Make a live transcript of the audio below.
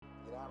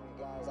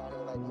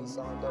like me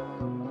selling dope.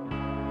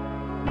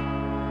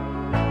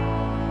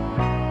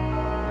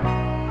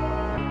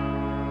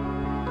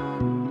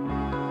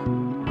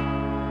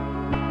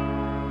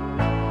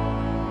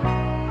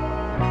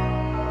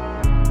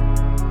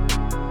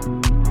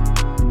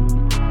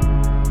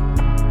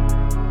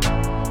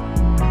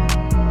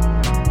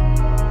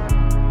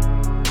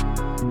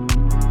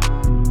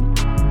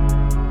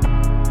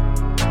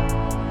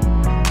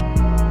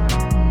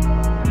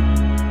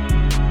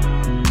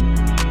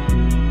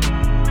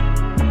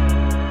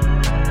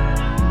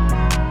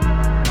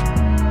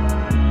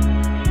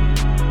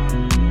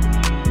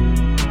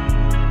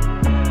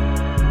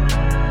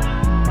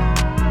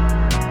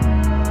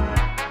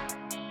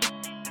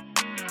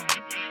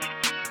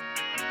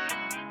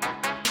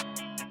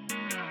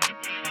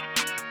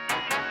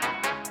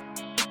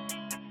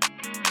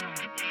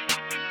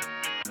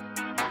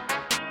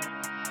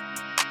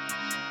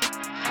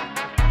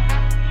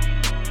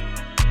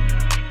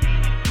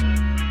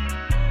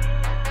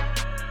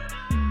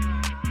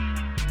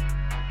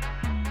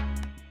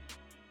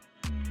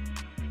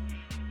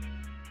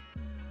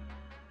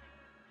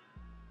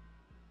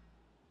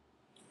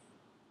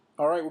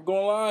 All right, we're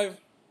going live.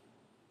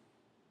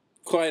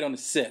 Quiet on the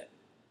set.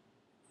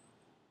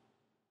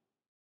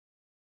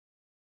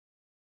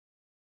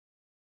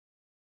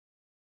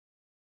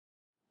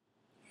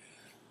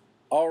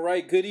 All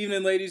right, good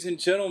evening, ladies and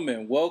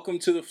gentlemen. Welcome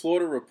to the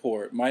Florida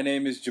Report. My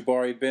name is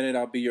Jabari Bennett.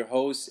 I'll be your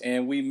host,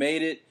 and we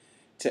made it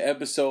to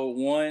episode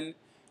 1.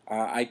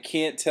 I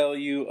can't tell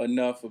you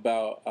enough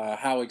about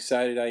how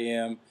excited I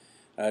am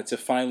to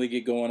finally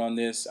get going on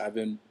this. I've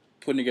been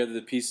putting together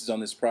the pieces on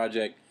this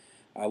project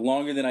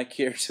longer than I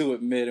care to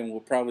admit, and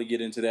we'll probably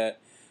get into that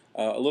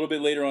a little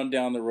bit later on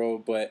down the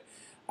road. But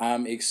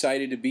I'm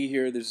excited to be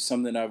here. This is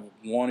something I've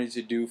wanted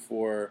to do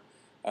for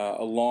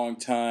a long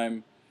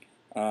time.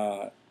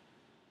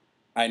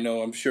 I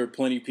know I'm sure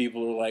plenty of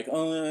people are like,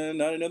 oh,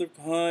 not another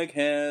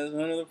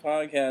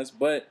podcast.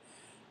 But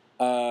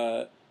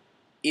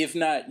if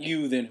not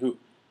you, then who?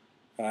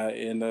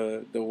 In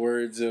the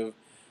words of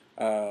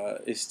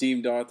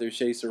esteemed author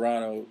Shea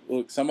Serrano,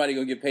 look, somebody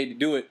gonna get paid to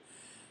do it,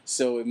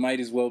 so it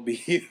might as well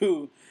be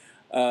you.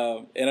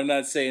 And I'm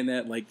not saying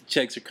that like the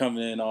checks are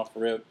coming in off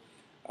rip.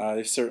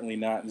 They're certainly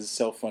not. It's a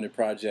self-funded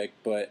project,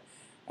 but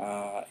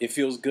it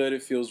feels good.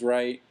 It feels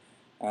right.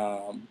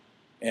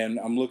 And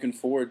I'm looking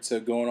forward to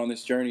going on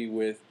this journey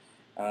with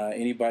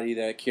anybody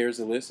that cares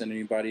to listen,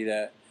 anybody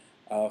that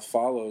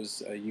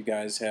follows. You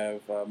guys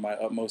have my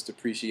utmost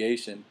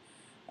appreciation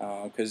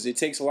because it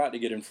takes a lot to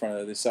get in front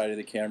of this side of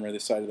the camera,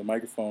 this side of the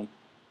microphone.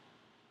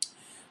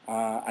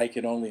 I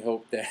can only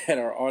hope that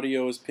our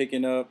audio is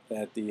picking up,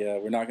 that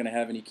we're not going to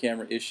have any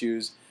camera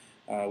issues.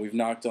 We've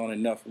knocked on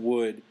enough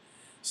wood,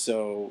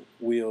 so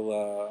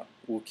we'll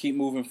keep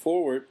moving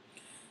forward.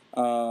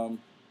 So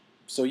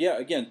yeah,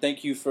 again,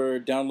 thank you for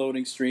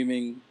downloading,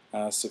 streaming,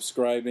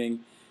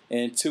 subscribing,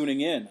 and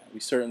tuning in. We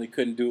certainly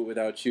couldn't do it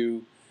without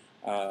you.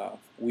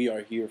 We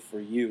are here for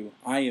you.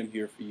 I am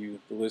here for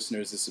you, the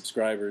listeners, the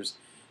subscribers.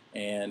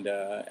 And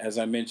as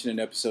I mentioned in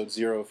episode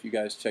 0, if you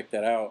guys check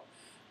that out,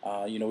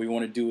 we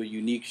want to do a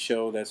unique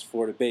show that's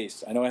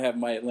Florida-based. I know I have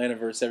my Atlanta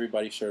vs.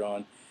 Everybody shirt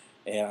on,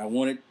 and I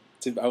want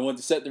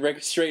to set the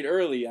record straight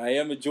early. I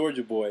am a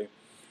Georgia boy.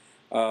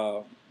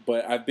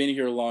 But I've been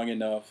here long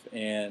enough,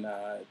 and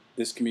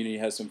this community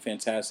has some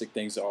fantastic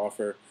things to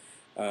offer.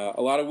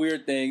 A lot of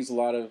weird things, a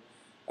lot of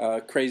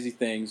crazy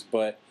things,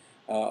 but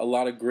a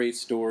lot of great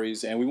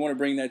stories. And we want to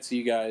bring that to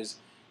you guys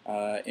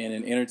in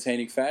an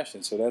entertaining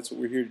fashion. So that's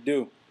what we're here to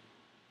do.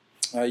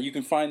 You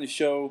can find the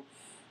show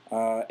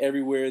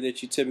everywhere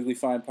that you typically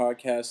find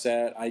podcasts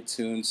at: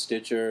 iTunes,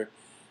 Stitcher,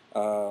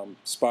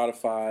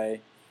 Spotify.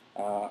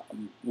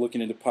 I'm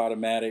looking into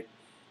Podomatic,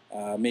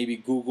 maybe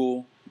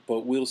Google,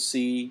 but we'll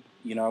see.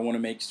 I want to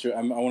make sure.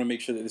 I want to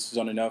make sure that this is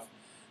on enough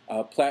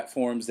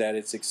platforms that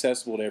it's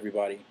accessible to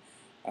everybody,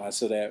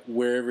 so that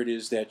wherever it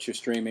is that you're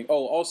streaming.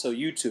 Oh, also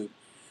YouTube.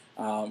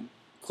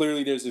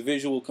 Clearly, there's a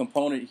visual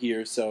component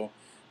here, so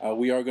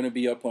we are going to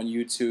be up on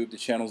YouTube. The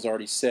channel's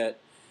already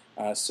set,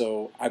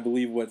 so I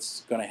believe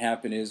what's going to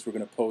happen is we're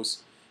going to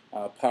post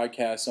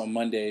podcasts on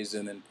Mondays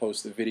and then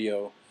post the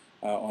video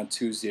on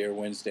Tuesday or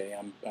Wednesday.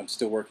 I'm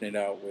still working it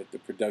out with the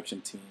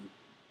production team.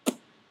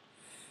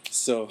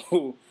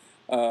 So.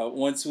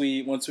 Once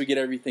we get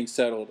everything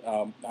settled,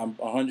 I'm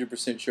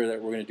 100% sure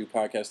that we're going to do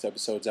podcast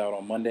episodes out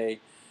on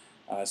Monday,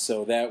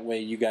 so that way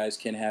you guys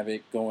can have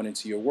it going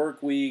into your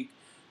work week.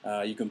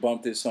 You can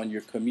bump this on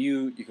your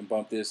commute. You can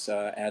bump this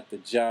at the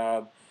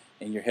job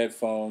in your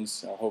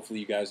headphones.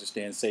 Hopefully you guys are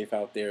staying safe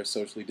out there,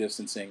 socially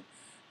distancing,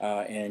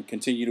 and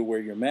continue to wear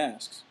your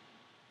masks.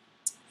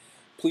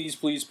 Please,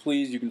 please,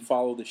 please, you can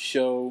follow the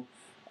show.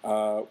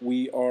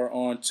 We are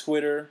on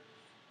Twitter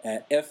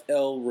at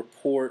FL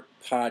Report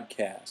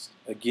Podcast.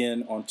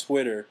 Again, on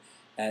Twitter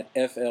at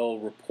FL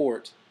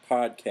Report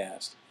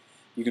Podcast.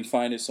 You can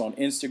find us on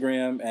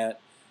Instagram at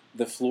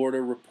the Florida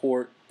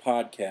Report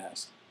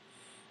Podcast.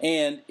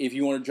 And if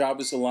you want to drop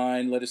us a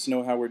line, let us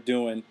know how we're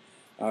doing,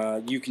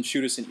 you can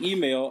shoot us an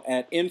email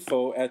at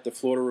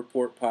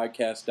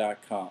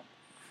info@thefloridareportpodcast.com.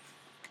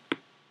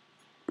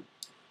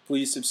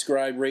 Please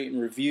subscribe, rate,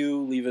 and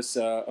review. Leave us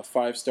a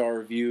 5-star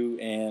review,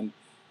 and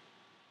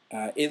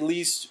at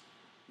least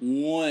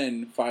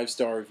one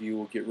 5-star review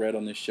will get read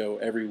on this show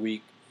every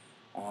week,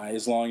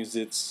 as long as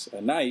it's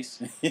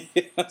nice.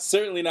 I'm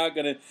certainly not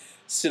going to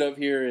sit up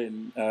here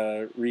and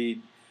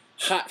read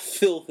hot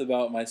filth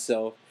about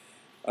myself.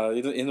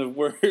 In the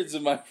words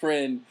of my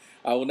friend,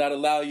 I will not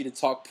allow you to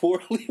talk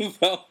poorly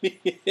about me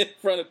in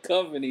front of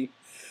company.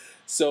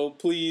 So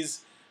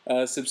please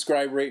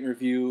subscribe, rate, and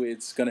review.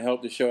 It's going to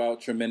help the show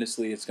out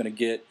tremendously. It's going to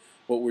get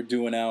what we're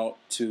doing out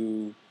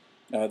to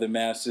the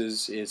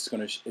masses. It's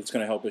going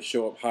to help us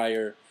show up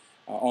higher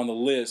on the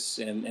list,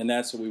 and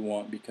that's what we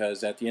want,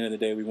 because at the end of the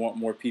day, we want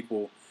more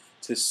people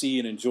to see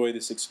and enjoy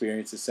this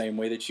experience the same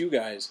way that you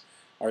guys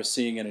are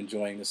seeing and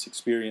enjoying this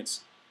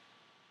experience.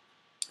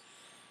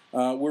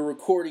 We're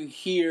recording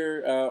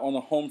here on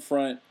the home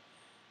front.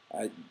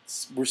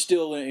 We're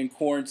still in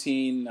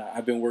quarantine.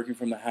 I've been working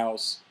from the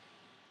house.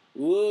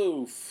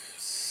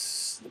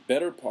 The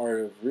better part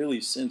of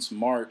really since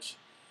March,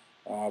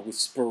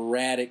 with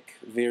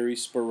very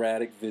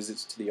sporadic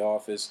visits to the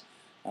office.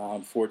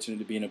 I'm fortunate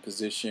to be in a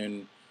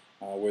position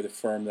where the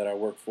firm that I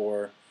work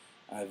for,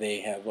 they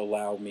have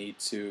allowed me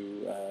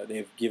to,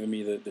 they've given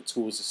me the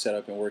tools to set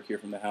up and work here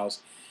from the house.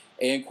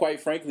 And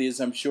quite frankly, as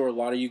I'm sure a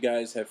lot of you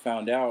guys have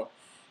found out,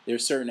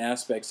 there's certain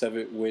aspects of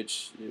it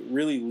which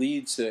really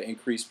lead to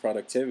increased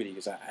productivity,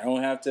 because I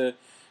don't have to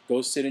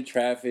go sit in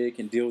traffic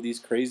and deal with these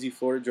crazy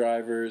Florida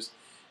drivers.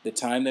 The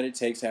time that it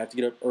takes, I have to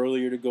get up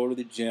earlier to go to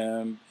the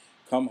gym,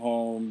 come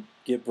home,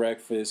 get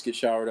breakfast, get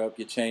showered up,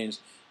 get changed,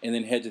 and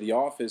then head to the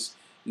office.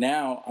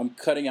 Now I'm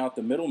cutting out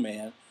the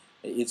middleman.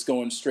 It's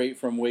going straight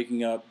from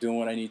waking up, doing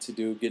what I need to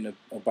do, getting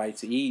a bite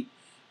to eat,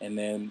 and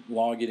then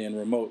log it in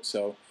remote.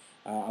 So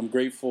I'm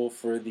grateful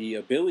for the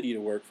ability to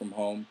work from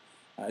home,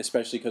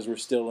 especially because we're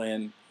still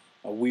in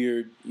a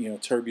weird,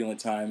 turbulent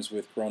times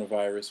with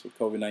coronavirus, with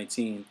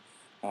COVID-19.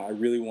 I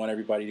really want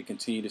everybody to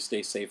continue to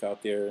stay safe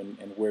out there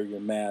and wear your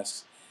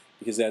masks,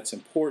 because that's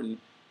important.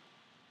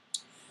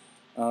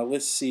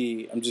 Let's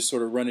see. I'm just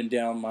sort of running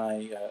down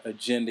my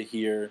agenda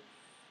here.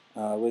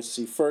 Let's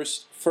see.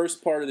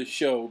 First part of the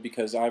show,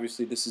 because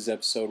obviously this is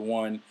episode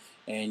 1,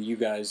 and you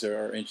guys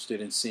are interested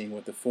in seeing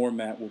what the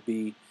format will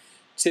be.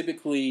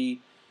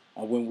 Typically,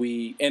 when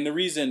we, and the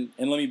reason,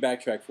 and let me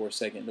backtrack for a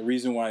second. The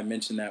reason why I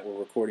mentioned that we're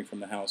recording from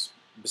the house,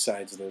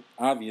 besides the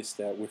obvious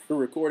that we're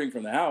recording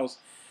from the house,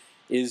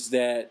 is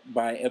that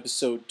by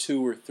episode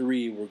 2 or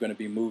 3, we're going to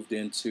be moved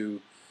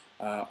into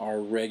our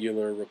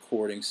regular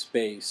recording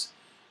space.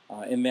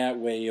 In that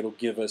way, it'll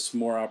give us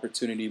more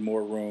opportunity,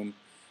 more room.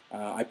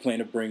 I plan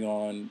to bring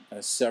on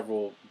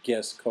several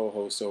guest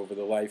co-hosts over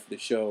the life of the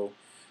show,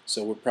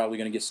 so we're probably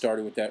going to get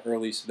started with that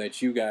early so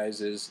that you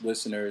guys as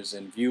listeners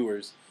and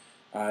viewers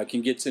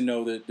can get to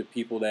know the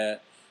people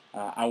that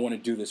I want to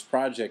do this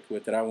project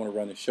with, that I want to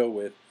run the show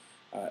with.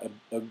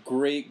 A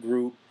great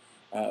group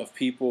of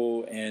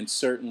people, and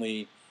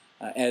certainly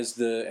as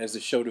the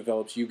show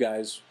develops, you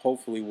guys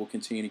hopefully will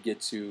continue to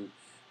get to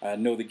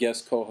know the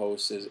guest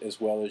co-hosts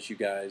as well as you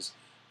guys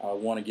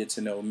want to get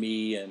to know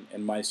me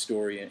and my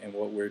story and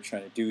what we're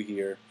trying to do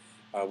here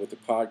with the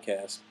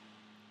podcast.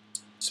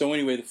 So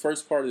anyway, the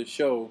first part of the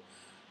show,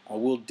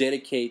 we'll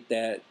dedicate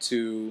that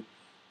to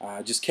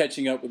just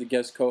catching up with the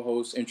guest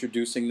co-hosts,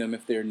 introducing them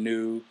if they're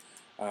new,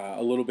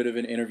 a little bit of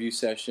an interview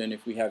session.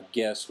 If we have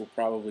guests, we'll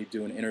probably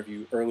do an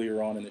interview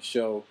earlier on in the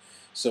show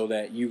so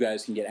that you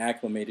guys can get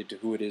acclimated to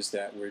who it is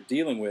that we're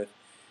dealing with.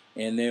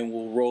 And then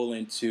we'll roll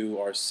into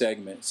our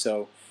segment.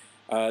 So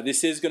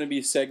this is going to be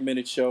a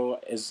segmented show,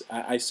 as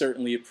I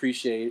certainly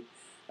appreciate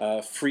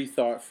free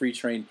thought, free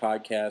train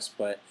podcast,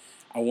 but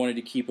I wanted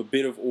to keep a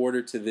bit of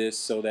order to this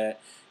so that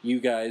you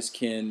guys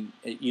can,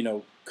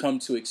 come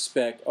to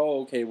expect,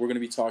 okay, we're going to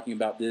be talking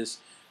about this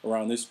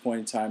around this point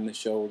in time in the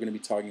show. We're going to be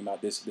talking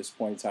about this at this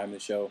point in time in the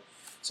show.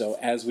 So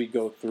as we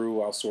go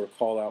through, I'll sort of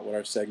call out what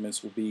our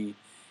segments will be,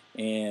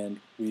 and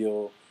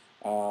we'll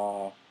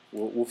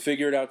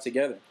figure it out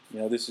together.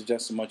 This is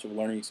just as much of a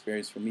learning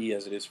experience for me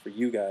as it is for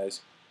you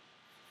guys.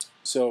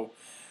 So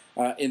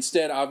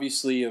instead,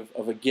 obviously,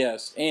 of a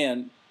guest,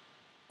 and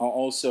I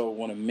also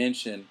want to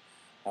mention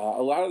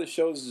a lot of the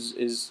shows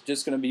is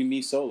just going to be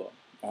me solo,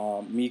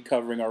 me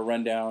covering our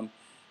rundown,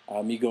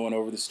 me going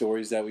over the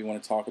stories that we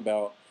want to talk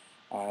about.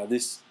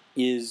 This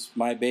is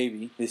my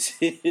baby. This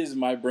is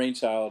my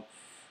brainchild,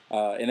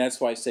 and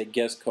that's why I say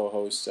guest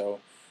co-host. So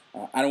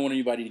I don't want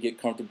anybody to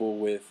get comfortable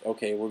with,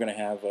 okay, we're going to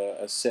have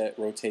a set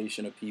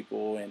rotation of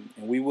people, and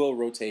we will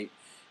rotate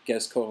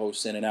guest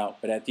co-hosts in and out.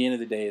 But at the end of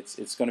the day,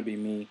 it's going to be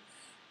me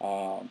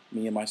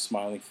and my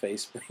smiling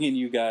face, bringing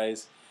you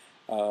guys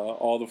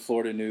all the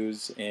Florida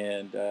news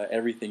and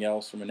everything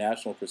else from a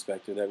national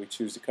perspective that we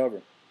choose to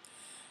cover.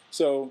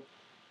 So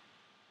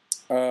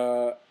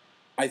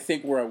I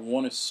think where I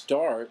want to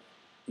start,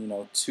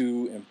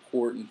 two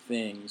important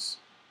things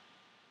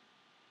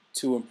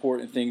in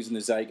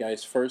the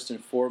zeitgeist. First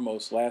and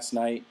foremost, last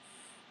night,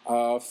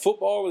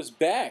 football is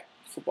back.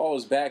 Football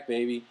is back,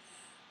 baby.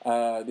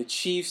 The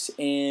Chiefs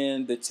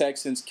and the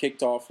Texans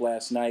kicked off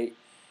last night,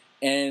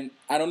 And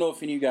I don't know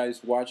if any of you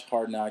guys watch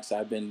Hard Knocks.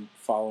 I've been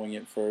following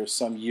it for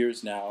some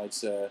years now.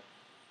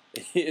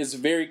 It's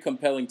very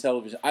compelling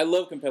television. I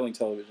love compelling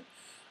television.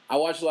 I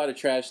watch a lot of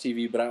trash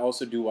TV, but I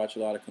also do watch a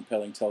lot of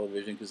compelling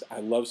television because I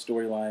love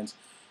storylines.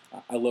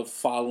 I love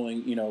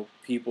following,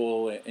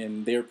 people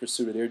in their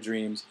pursuit of their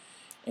dreams,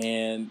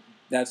 and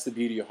that's the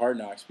beauty of Hard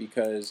Knocks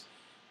because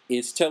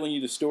it's telling you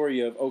the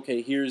story of,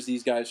 okay, here's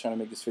these guys trying to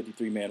make this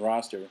 53-man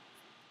roster,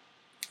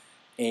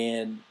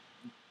 and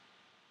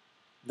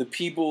the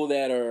people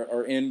that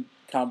are in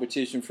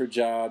competition for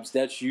jobs,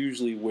 that's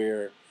usually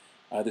where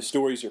the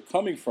stories are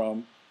coming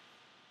from.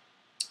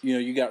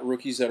 You got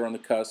rookies that are on the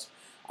cusp.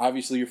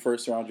 Obviously, your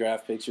first-round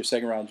draft picks, your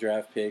second-round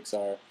draft picks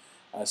are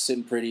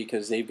sitting pretty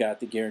because they've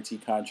got the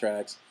guaranteed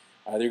contracts.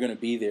 They're going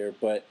to be there.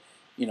 But,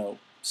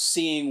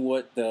 seeing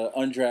what the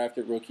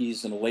undrafted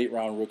rookies and the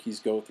late-round rookies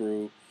go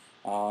through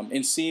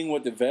and seeing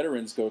what the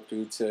veterans go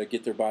through to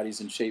get their bodies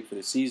in shape for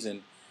the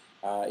season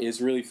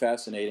is really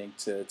fascinating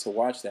to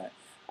watch that.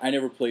 I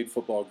never played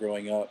football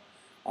growing up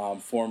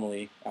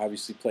formally.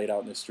 Obviously played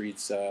out in the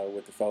streets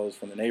with the fellas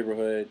from the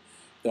neighborhood.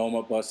 Throw them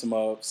up, bust them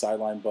up,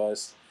 sideline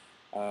bust.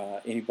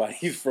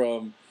 Anybody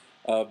from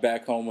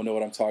back home will know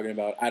what I'm talking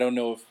about. I don't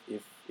know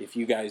if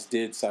you guys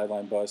did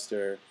sideline bust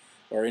or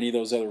any of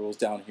those other rules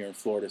down here in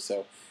Florida.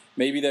 So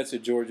maybe that's a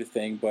Georgia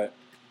thing, but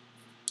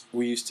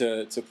we used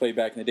to play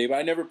back in the day. But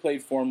I never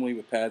played formally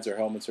with pads or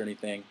helmets or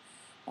anything.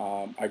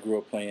 I grew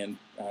up playing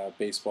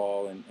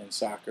baseball and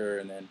soccer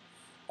and then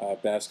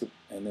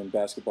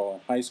basketball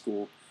in high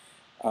school.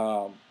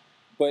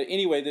 But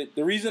anyway,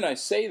 the reason I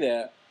say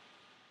that,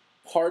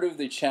 part of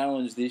the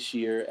challenge this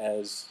year,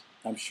 as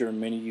I'm sure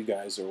many of you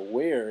guys are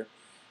aware,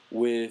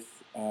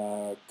 with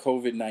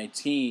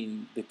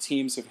COVID-19, the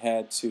teams have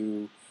had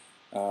to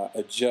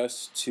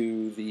adjust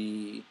to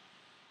the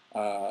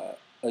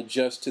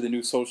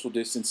new social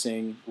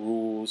distancing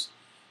rules.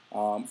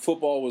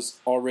 Football was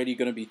already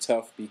going to be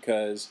tough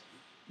because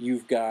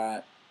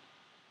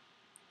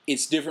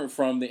it's different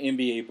from the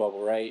NBA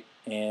bubble, right?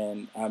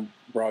 And I'm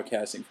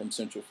broadcasting from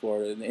Central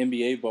Florida. In the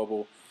NBA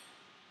bubble,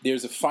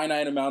 there's a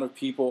finite amount of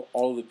people.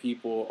 All of the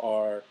people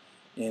are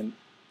in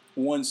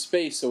one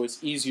space, so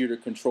it's easier to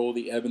control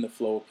the ebb and the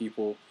flow of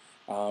people,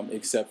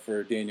 except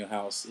for Daniel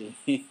House.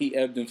 He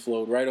ebbed and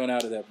flowed right on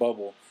out of that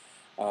bubble,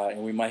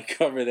 and we might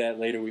cover that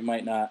later. We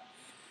might not.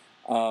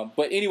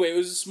 But anyway, it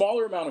was a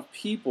smaller amount of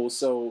people,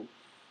 so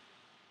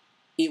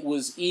it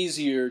was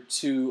easier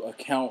to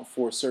account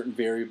for certain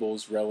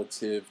variables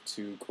relative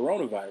to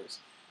coronavirus.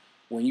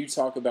 When you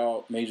talk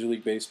about Major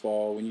League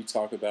Baseball, when you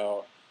talk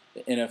about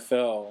the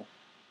NFL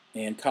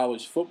and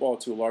college football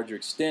to a larger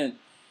extent,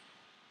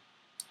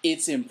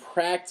 it's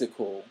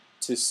impractical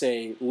to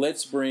say,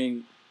 let's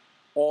bring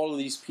all of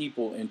these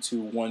people into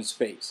one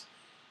space.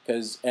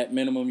 Because at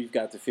minimum, you've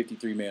got the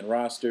 53-man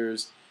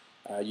rosters.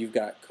 You've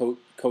got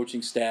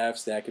coaching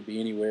staffs that could be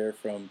anywhere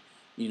from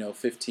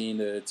 15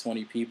 to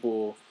 20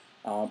 people,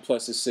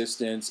 plus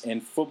assistants.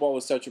 And football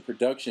is such a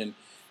production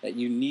that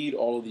you need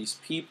all of these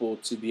people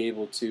to be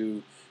able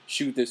to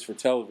shoot this for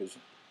television.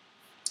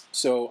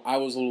 So I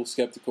was a little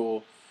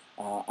skeptical.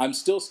 I'm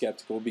still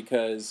skeptical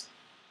because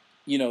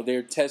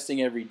they're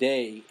testing every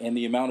day, and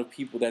the amount of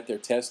people that they're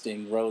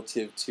testing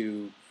relative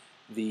to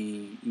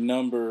the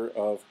number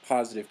of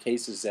positive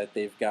cases that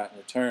they've got in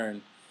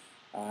return.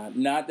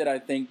 Not that I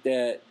think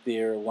that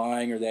they're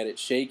lying or that it's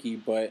shaky,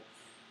 but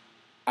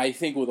I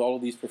think with all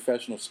of these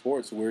professional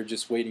sports, we're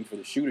just waiting for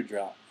the shoe to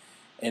drop.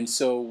 And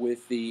so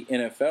with the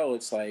NFL,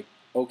 it's like,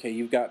 okay,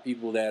 you've got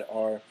people that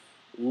are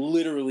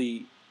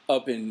literally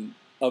up in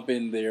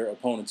their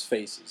opponents'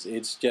 faces.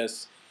 It's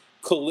just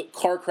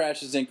car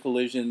crashes and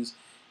collisions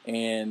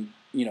and,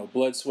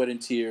 blood, sweat,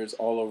 and tears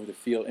all over the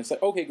field. And it's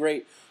like, okay,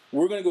 great.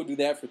 We're going to go do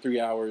that for 3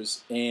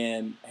 hours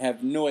and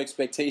have no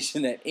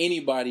expectation that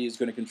anybody is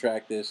going to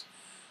contract this.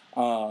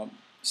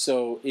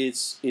 So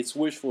it's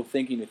wishful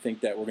thinking to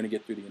think that we're going to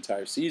get through the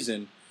entire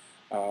season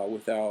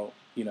without,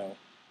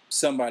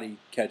 somebody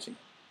catching it.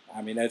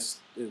 I mean,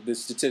 the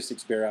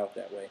statistics bear out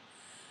that way.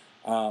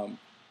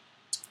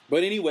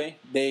 But anyway,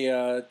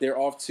 they're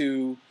off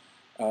to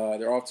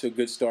a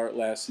good start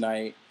last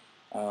night.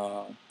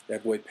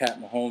 That boy Pat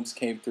Mahomes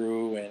came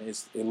through, and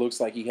it looks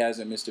like he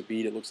hasn't missed a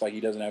beat. It looks like he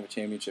doesn't have a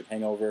championship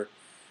hangover.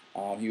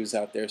 He was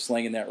out there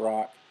slinging that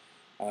rock.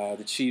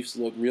 The Chiefs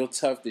look real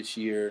tough this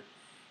year,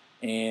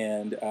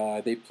 and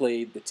they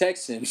played the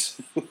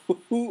Texans,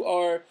 who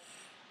are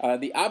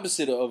the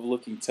opposite of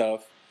looking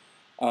tough,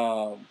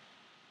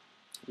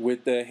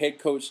 with the head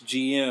coach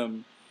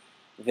GM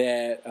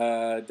that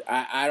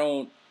I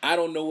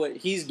don't know what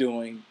he's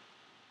doing.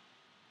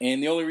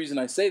 And the only reason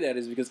I say that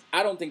is because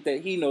I don't think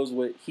that he knows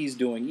what he's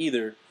doing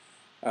either.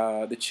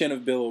 The chin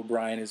of Bill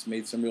O'Brien has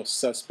made some real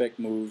suspect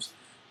moves,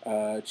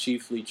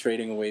 chiefly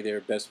trading away their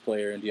best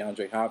player in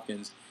DeAndre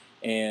Hopkins.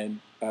 And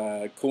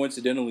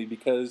coincidentally,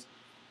 because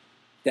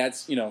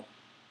that's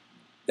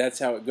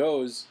how it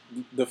goes,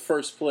 the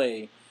first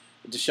play,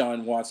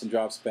 Deshaun Watson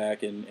drops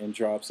back and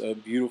drops a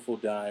beautiful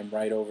dime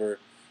right over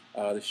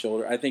the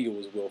shoulder. I think it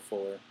was Will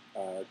Fuller,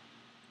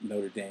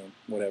 Notre Dame,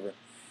 whatever.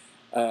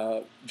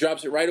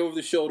 drops it right over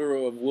the shoulder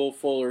of Will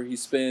Fuller. He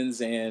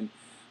spins and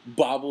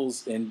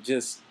bobbles and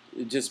just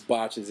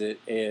botches it.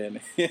 And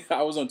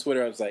I was on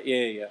Twitter. I was like,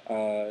 yeah.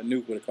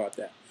 Nuke would have caught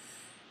that.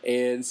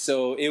 And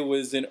so it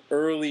was an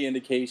early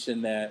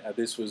indication that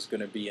this was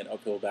going to be an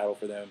uphill battle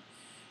for them.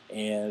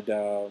 And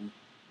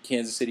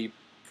Kansas City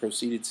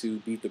proceeded to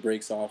beat the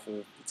brakes off of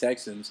the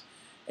Texans.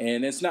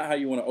 And that's not how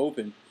you want to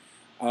open.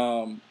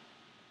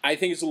 I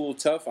think it's a little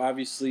tough,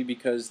 obviously,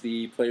 because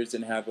the players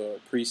didn't have a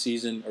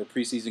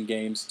preseason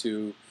games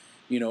to,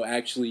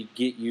 actually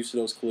get used to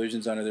those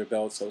collisions under their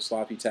belts, so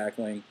sloppy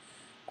tackling.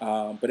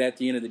 But at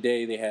the end of the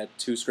day, they had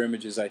 2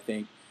 scrimmages, I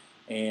think.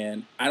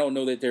 And I don't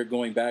know that they're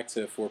going back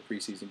to 4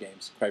 preseason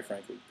games, quite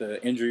frankly.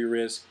 The injury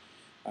risk,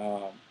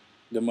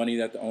 the money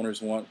that the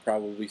owners want,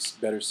 probably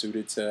better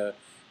suited to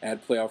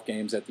add playoff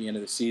games at the end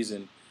of the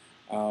season.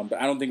 But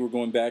I don't think we're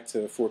going back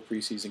to 4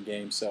 preseason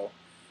games. So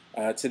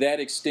to that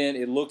extent,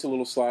 it looked a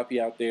little sloppy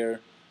out there.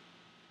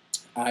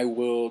 I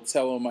will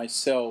tell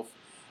myself,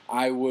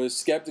 I was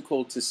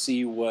skeptical to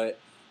see what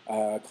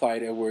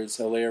Clyde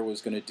Edwards-Helaire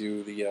was going to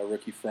do, the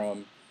rookie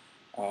from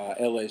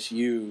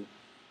LSU.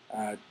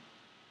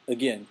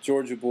 Again,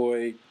 Georgia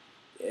boy,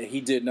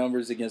 he did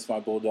numbers against my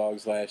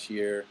Bulldogs last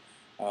year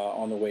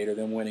on the way to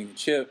them winning the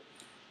chip.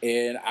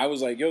 And I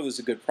was like, yo, this is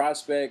a good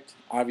prospect.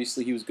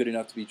 Obviously, he was good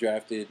enough to be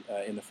drafted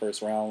in the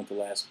first round with the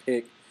last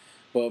pick.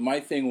 But my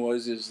thing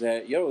is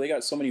that, they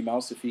got so many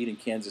mouths to feed in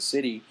Kansas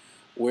City.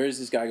 Where is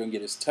this guy going to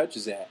get his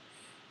touches at?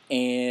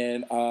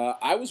 And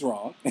I was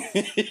wrong.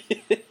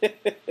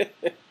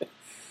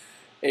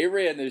 They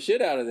ran the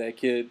shit out of that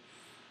kid.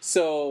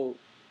 So,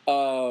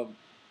 I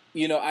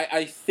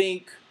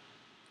think,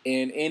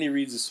 and Andy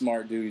Reid's a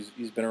smart dude.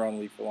 He's been around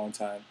the league for a long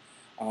time.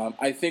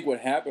 I think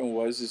what happened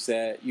is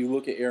that you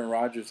look at Aaron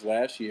Rodgers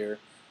last year,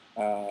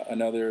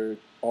 another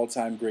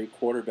all-time great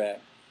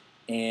quarterback,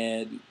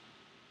 and,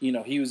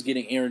 he was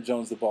getting Aaron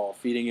Jones the ball,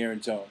 feeding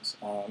Aaron Jones.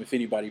 If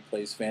anybody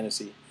plays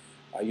fantasy,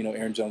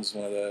 Aaron Jones is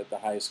one of the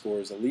highest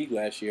scorers in the league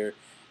last year.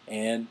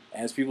 And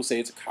as people say,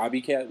 it's a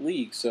copycat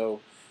league.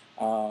 So,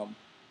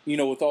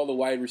 with all the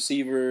wide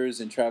receivers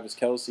and Travis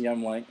Kelce,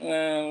 I'm like,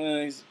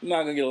 he's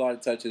not going to get a lot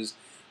of touches.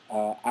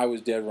 I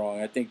was dead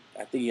wrong. I think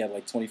he had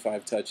like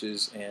 25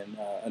 touches and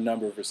a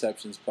number of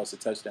receptions plus a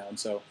touchdown.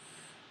 So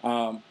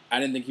I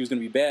didn't think he was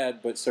going to be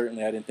bad, but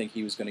certainly I didn't think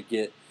he was going to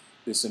get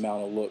this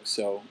amount of looks.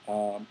 So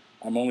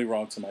I'm only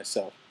wrong to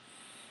myself.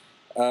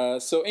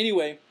 So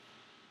anyway,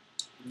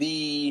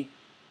 the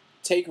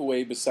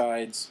takeaway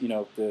besides,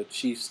 the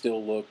Chiefs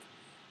still look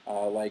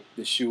like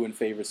the shoe-in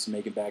favorites to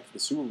make it back to the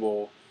Super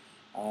Bowl.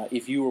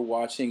 If you were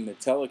watching the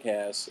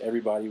telecast,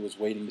 everybody was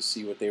waiting to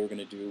see what they were going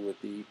to do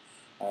with the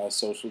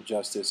social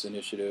justice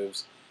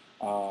initiatives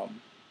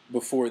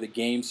before the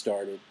game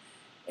started,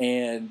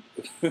 and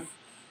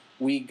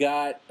we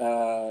got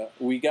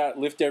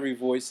 "Lift Every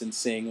Voice and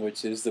Sing,"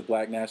 which is the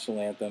Black national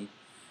anthem.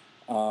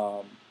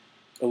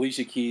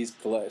 Alicia Keys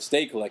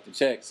stay collecting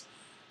checks.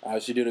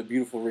 She did a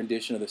beautiful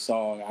rendition of the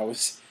song. I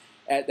was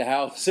at the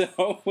house and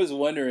I was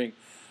wondering.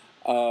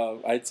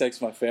 I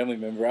text my family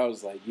member. I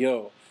was like,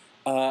 "Yo,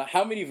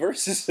 how many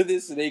verses of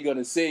this are they going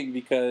to sing?"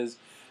 Because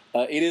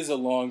it is a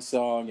long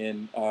song,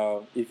 and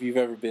if you've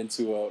ever been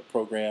to a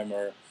program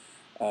or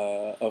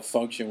a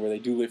function where they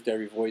do lift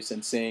every voice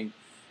and sing,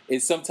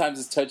 sometimes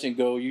it's touch and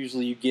go.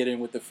 Usually you get in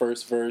with the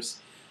first verse,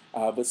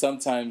 but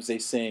sometimes they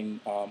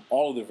sing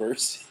all of the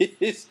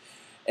verses.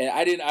 And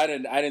I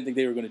didn't think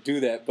they were going to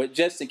do that. But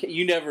just in case,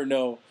 you never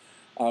know,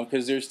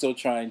 because they're still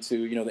trying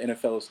to, the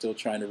NFL is still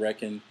trying to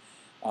reckon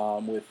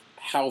with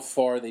how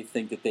far they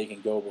think that they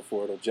can go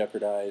before it'll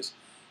jeopardize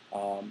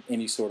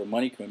any sort of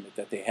money commitment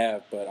that they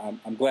have. But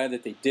I'm glad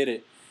that they did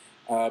it.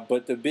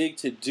 But the big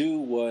to-do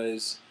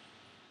was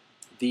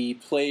the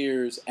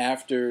players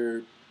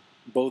after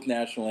both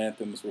national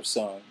anthems were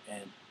sung.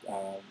 And,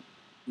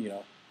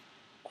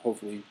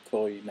 hopefully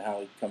Chloe and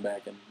Hallie come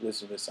back and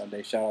listen to this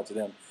Sunday. Shout out to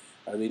them.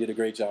 They did a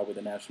great job with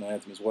the national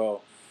anthem as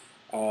well.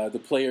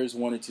 The players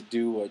wanted to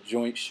do a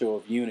joint show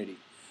of unity.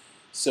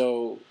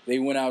 So they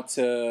went out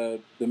to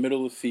the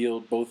middle of the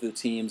field, both of the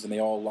teams, and they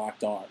all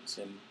locked arms.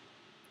 And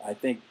I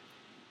think,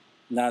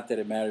 not that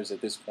it matters at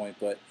this point,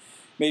 but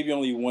maybe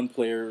only one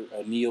player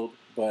kneeled,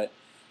 but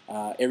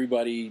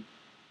everybody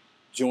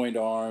joined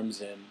arms,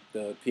 and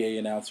the PA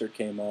announcer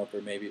came up,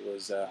 or maybe it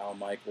was Al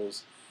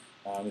Michaels.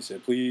 He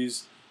said,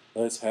 "Please,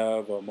 let's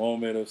have a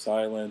moment of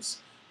silence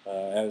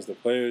as the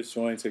players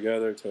join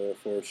together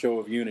for a show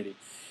of unity."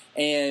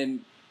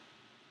 And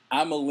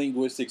I'm a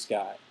linguistics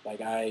guy.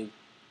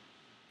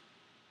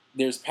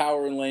 There's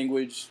power in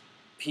language.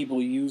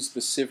 People use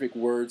specific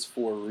words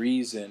for a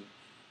reason.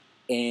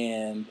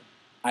 And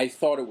I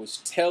thought it was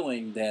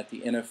telling that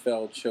the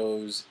NFL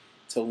chose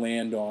to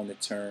land on the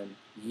term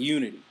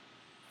unity.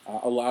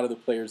 A lot of the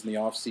players in the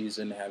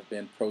offseason have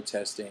been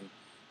protesting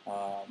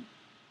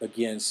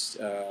against,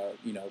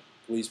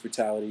 police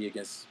brutality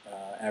against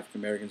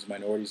African Americans,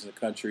 minorities in the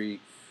country,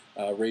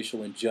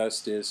 racial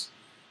injustice,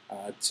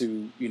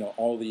 to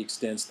all the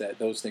extents that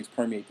those things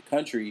permeate the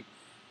country.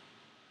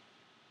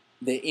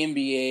 The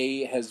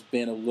NBA has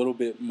been a little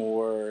bit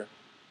more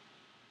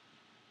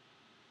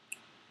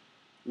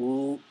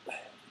l-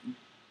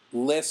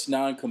 less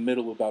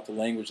non-committal about the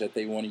language that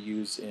they want to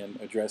use in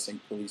addressing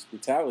police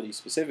brutality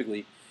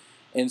specifically.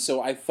 And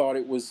so I thought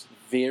it was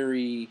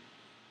very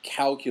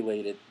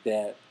calculated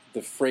that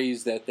the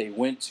phrase that they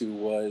went to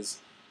was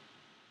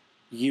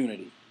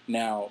unity.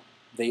 Now,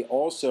 they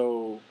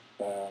also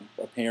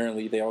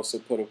apparently they also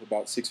put up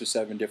about 6 or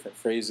 7 different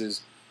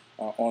phrases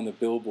on the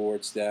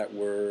billboards that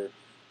were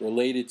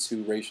related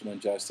to racial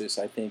injustice.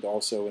 I think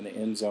also in the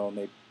end zone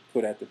they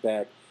put at the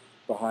back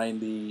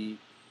behind the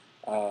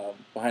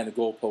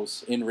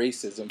goalposts in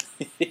racism.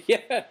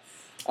 Yeah,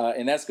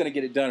 and that's going to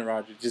get it done,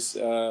 Roger. Just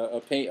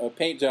a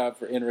paint job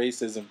for in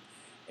racism,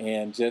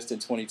 and just in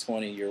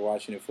 2020, your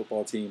Washington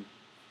football team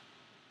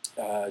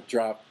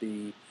dropped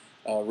the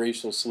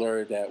racial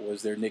slur that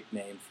was their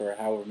nickname for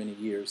however many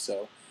years.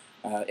 So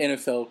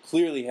NFL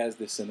clearly has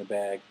this in the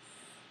bag.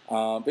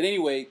 But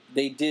anyway,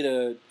 they did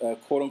a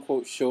quote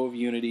unquote show of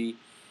unity.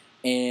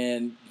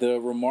 And the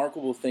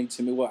remarkable thing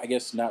to me, well, I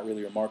guess not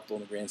really remarkable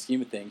in the grand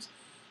scheme of things,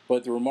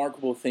 but the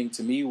remarkable thing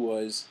to me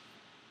was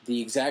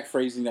the exact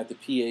phrasing that the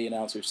PA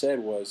announcer said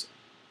was,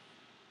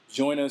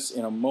 join us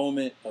in a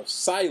moment of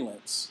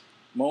silence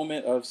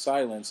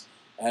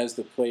as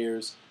the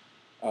players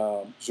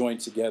join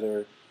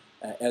together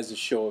as a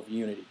show of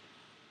unity.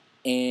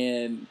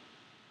 And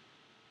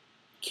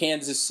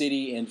Kansas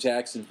City and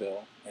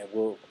Jacksonville, and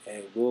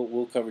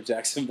we'll cover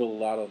Jacksonville a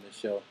lot on this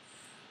show.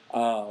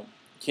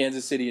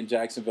 Kansas City and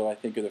Jacksonville, I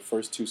think, are the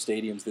first 2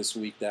 stadiums this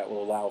week that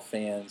will allow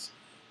fans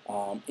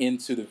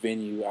into the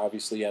venue,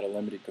 obviously at a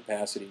limited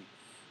capacity.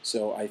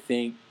 So I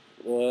think,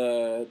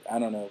 I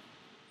don't know,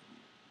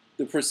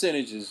 the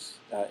percentage is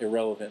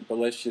irrelevant, but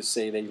let's just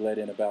say they let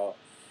in about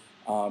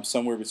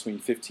somewhere between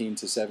 15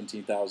 to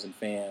 17,000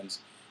 fans,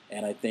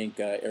 and I think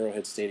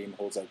Arrowhead Stadium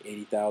holds like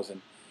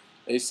 80,000.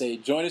 They say,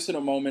 join us in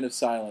a moment of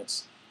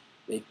silence.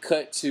 They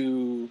cut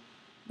to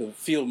the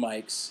field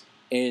mics,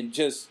 and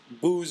just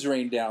boos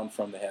rain down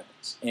from the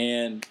heavens.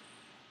 And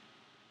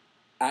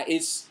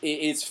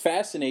it's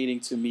fascinating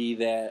to me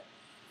that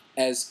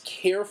as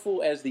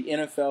careful as the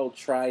NFL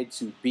tried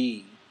to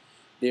be,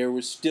 there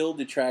were still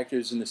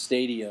detractors in the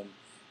stadium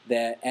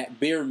that at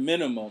bare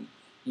minimum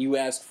you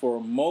ask for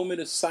a moment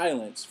of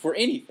silence for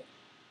anything.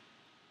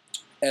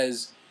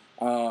 As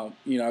I've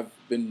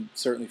been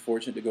certainly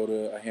fortunate to go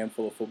to a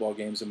handful of football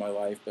games in my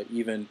life, but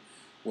even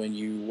when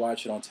you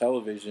watch it on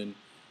television,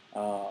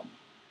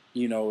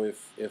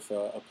 if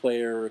a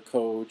player or a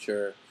coach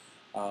or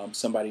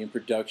somebody in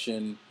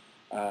production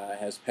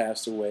has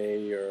passed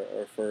away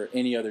or for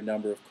any other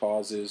number of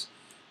causes,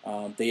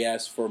 they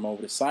ask for a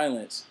moment of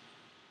silence.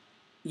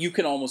 You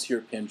can almost hear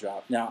a pin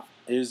drop. Now,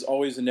 there's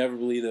always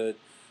inevitably the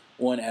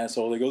one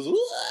asshole that goes,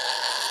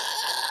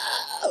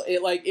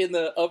 it, like in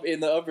the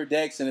upper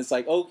decks, and it's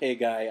like, okay,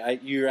 guy,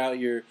 you're out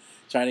here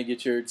trying to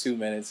get your 2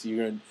 minutes.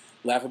 You're gonna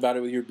laugh about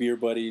it with your beer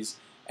buddies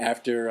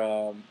after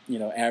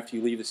after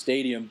you leave the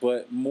stadium.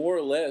 But more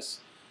or less,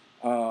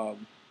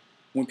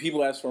 when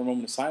people ask for a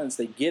moment of silence,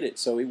 they get it.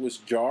 So it was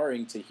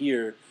jarring to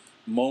hear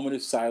moment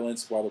of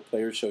silence while the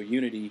players show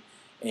unity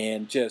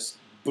and just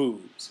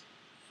boos.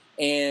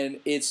 And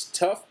it's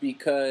tough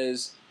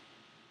because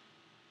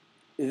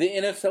the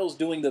NFL is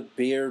doing the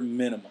bare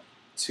minimum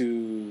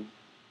to,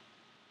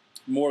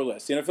 more or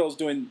less, the NFL is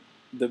doing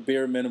the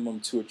bare minimum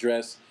to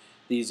address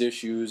these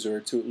issues or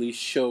to at least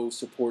show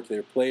support to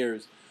their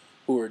players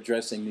who are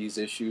addressing these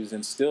issues.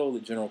 And still the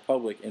general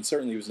public, and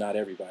certainly it was not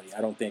everybody,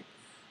 I don't think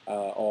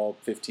all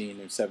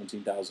 15 or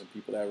 17,000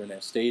 people that were in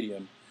that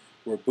stadium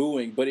were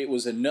booing, but it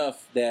was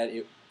enough that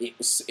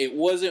it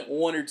wasn't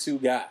 1 or 2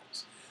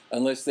 guys,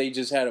 unless they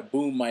just had a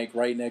boom mic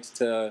right next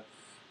to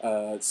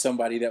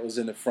somebody that was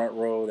in the front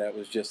row that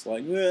was just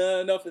like,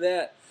 enough of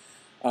that.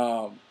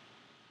 And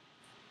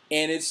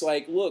it's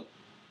like, look,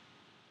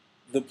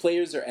 the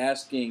players are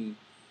asking,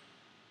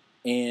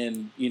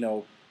 and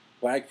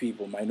black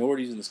people,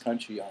 minorities in this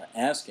country are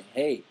asking,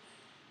 hey,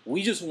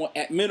 we just want,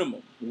 at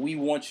minimum, we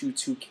want you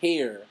to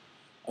care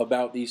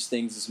about these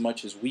things as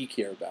much as we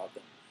care about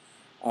them.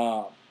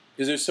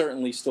 Because there's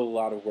certainly still a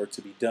lot of work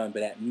to be done,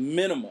 but at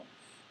minimum,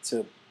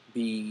 to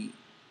be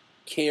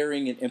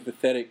caring and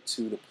empathetic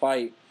to the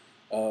plight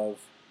of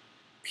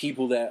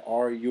people that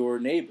are your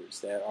neighbors,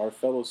 that are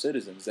fellow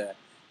citizens, that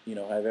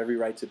have every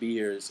right to be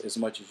here as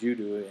much as you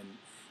do, and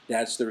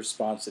that's the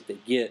response that they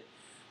get.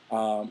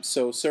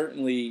 So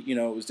certainly,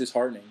 it was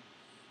disheartening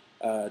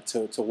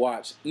to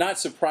watch. Not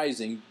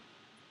surprising,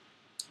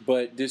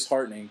 but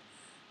disheartening.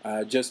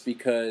 Just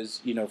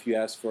because if you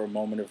ask for a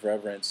moment of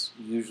reverence,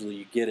 usually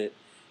you get it,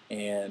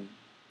 and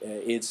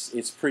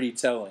it's pretty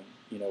telling,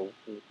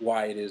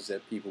 why it is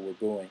that people were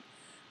booing.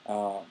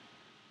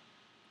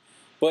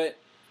 But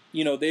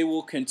they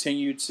will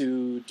continue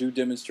to do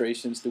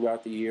demonstrations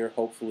throughout the year.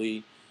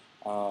 Hopefully,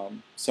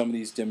 some of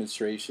these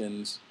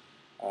demonstrations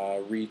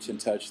reach and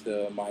touch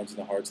the minds and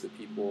the hearts of the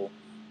people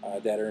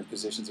that are in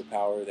positions of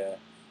power that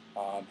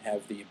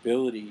have the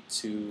ability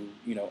to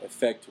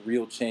affect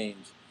real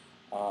change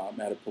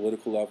at a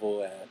political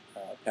level, at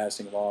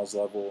passing laws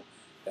level,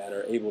 that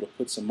are able to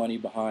put some money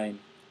behind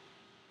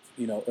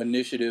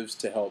initiatives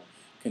to help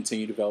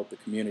continue to develop the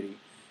community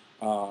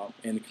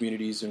and the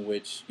communities in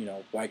which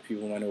Black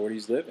people and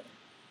minorities live in,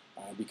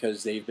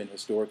 because they've been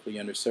historically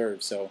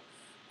underserved. So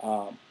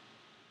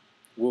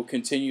we'll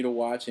continue to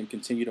watch and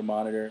continue to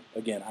monitor.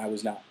 Again, I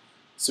was not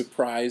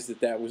surprised that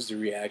that was the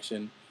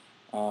reaction.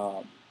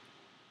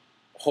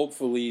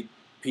 Hopefully,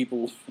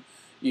 people,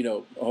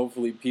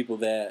 hopefully people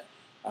that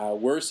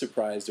were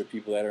surprised are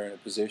people that are in a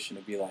position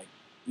to be like,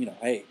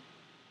 hey,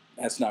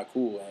 that's not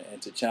cool,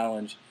 and to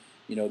challenge,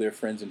 their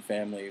friends and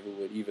family who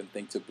would even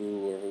think to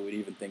boo or who would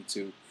even think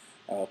to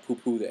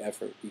poo-poo the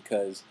effort,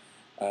 because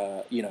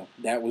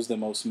that was the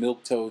most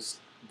milquetoast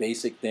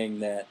basic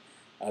thing that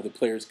the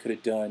players could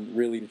have done,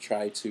 really, to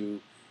try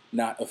to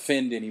not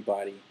offend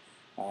anybody,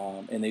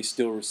 and they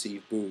still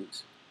received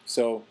boos.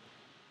 So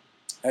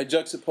I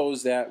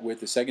juxtapose that with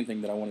the second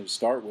thing that I wanted to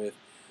start with.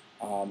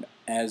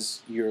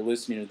 As you're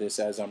listening to this,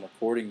 as I'm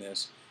recording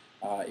this,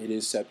 it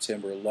is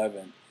September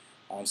 11th.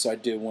 So I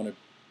did want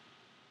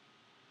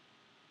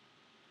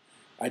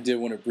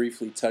to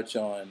briefly touch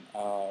on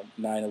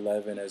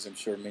 9/11, as I'm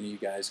sure many of you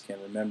guys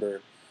can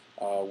remember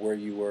where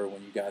you were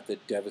when you got the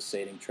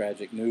devastating,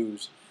 tragic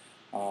news.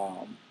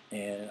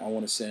 And I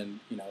want to send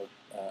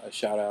a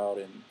shout out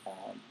and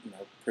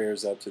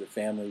prayers up to the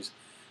families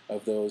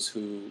of those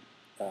who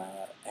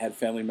had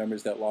family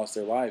members that lost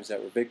their lives,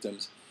 that were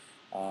victims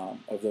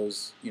of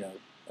those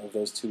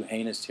two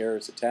heinous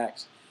terrorist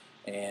attacks,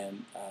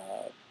 and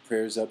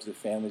prayers up to the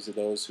families of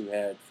those who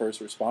had first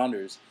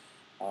responders,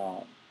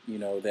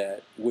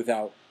 that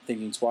without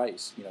thinking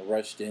twice,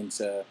 rushed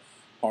into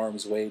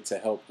harm's way to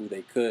help who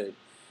they could,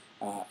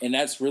 and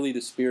that's really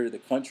the spirit of the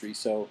country.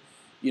 So,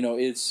 it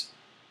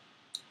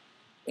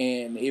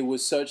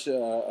was such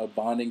a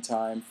bonding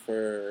time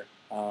for,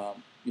 it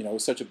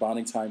was such a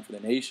bonding time for the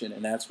nation,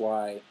 and that's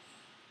why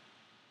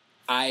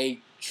I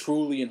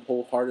truly and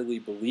wholeheartedly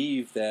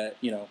believe that,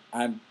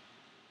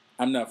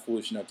 I'm not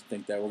foolish enough to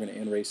think that we're going to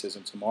end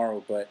racism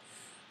tomorrow, but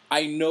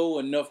I know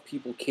enough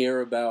people care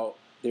about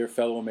their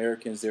fellow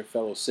Americans, their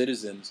fellow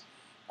citizens,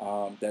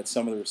 that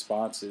some of the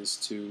responses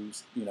to,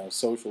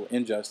 social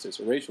injustice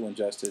or racial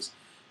injustice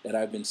that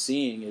I've been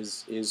seeing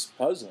is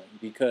puzzling,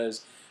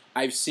 because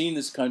I've seen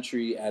this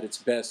country at its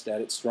best, at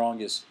its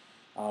strongest,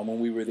 when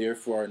we were there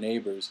for our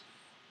neighbors.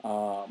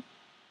 When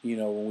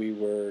we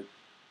were,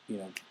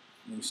 when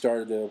we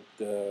started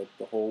the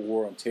whole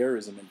war on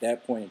terrorism. At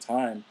that point in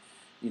time,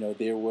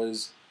 there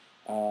was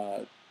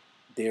a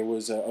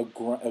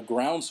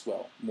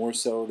groundswell, more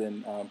so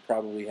than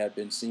probably had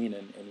been seen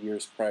in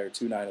years prior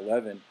to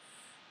 9/11.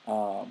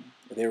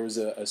 There was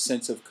a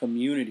sense of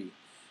community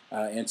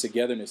and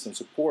togetherness and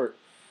support.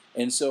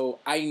 And so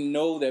I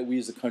know that we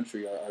as a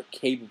country are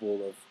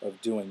capable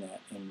of doing that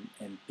and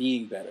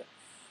being better.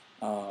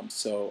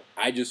 So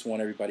I just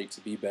want everybody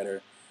to be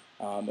better.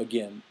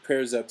 Again,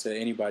 prayers up to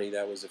anybody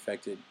that was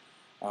affected,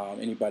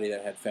 anybody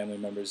that had family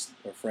members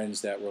or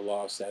friends that were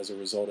lost as a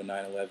result of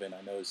 9/11.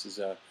 I know this is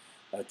a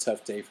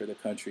tough day for the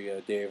country,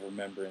 a day of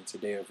remembrance, a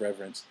day of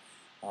reverence,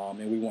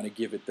 and we want to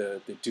give it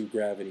the due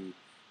gravity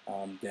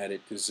that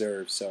it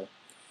deserves. So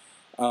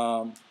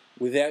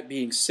with that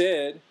being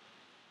said,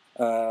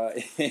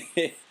 and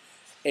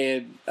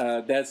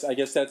I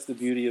guess that's the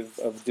beauty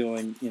of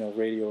doing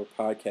radio or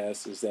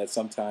podcasts, is that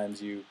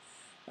sometimes you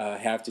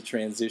have to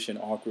transition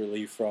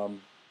awkwardly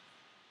from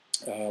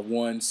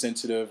one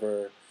sensitive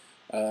or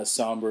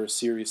somber,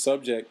 serious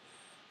subject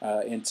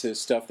into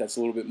stuff that's a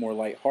little bit more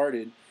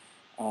lighthearted.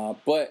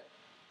 But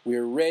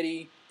we're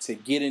ready to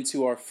get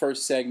into our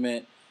first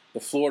segment, the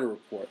Florida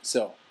Report.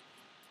 So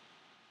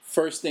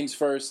first things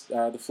first,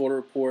 the Florida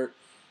Report.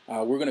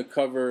 We're going to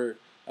cover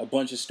a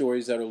bunch of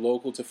stories that are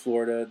local to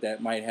Florida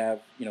that might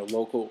have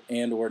local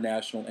and or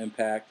national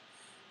impact.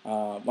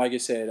 Like I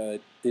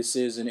said, this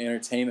is an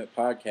entertainment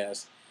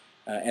podcast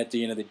at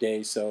the end of the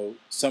day. So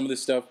some of the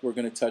stuff we're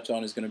going to touch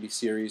on is going to be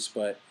serious,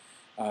 but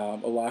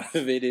a lot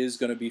of it is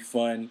going to be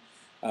fun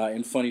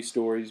and funny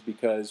stories,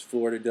 because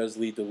Florida does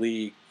lead the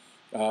league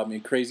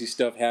and crazy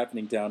stuff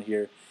happening down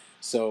here.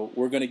 So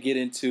we're going to get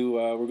into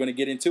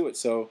it.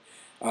 So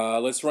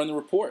let's run the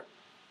report.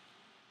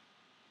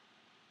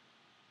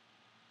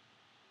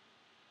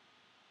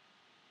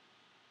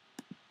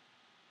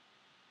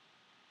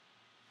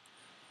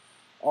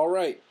 All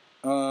right.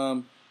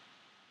 We're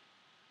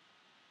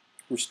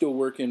still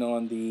working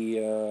on the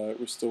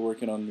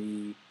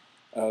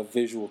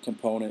visual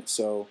component.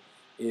 So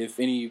if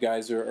any of you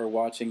guys are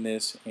watching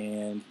this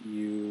and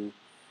you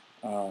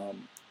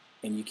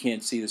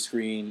can't see the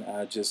screen,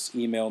 just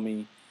email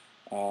me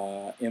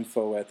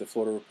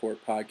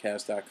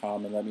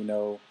info@thefloridareportpodcast.com and let me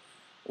know,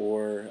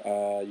 or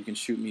you can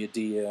shoot me a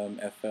DM,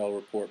 FL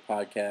Report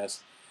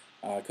Podcast,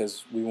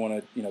 because we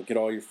want to get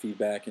all your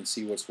feedback and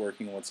see what's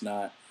working and what's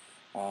not.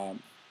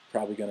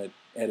 Probably going to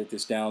edit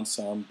this down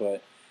some,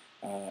 but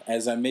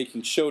as I'm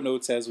making show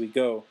notes as we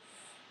go.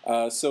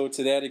 So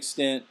to that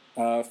extent,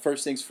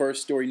 first things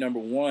first, story number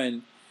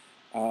one,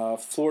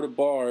 Florida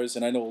bars,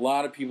 and I know a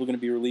lot of people are going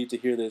to be relieved to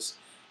hear this.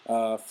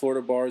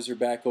 Florida bars are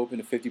back open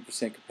to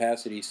 50%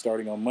 capacity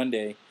starting on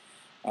Monday.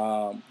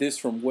 This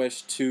from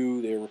West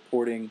 2, they're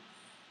reporting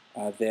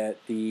that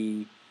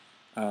the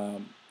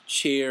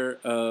chair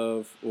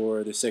of,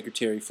 or the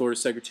secretary, Florida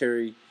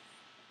Secretary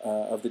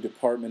of the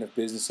Department of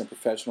Business and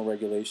Professional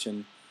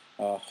Regulation,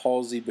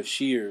 Halsey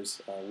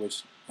Beshears,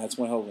 which that's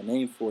one hell of a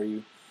name for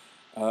you,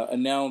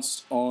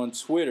 announced on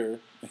Twitter,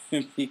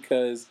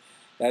 because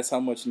that's how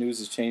much news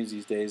has changed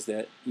these days,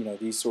 that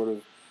these sort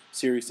of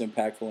serious,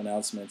 impactful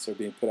announcements are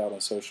being put out on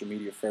social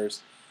media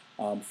first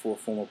before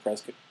formal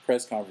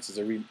press conferences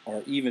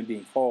are even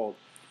being called.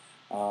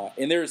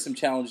 And there are some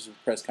challenges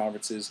with press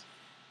conferences,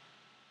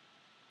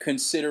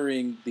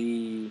 considering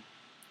the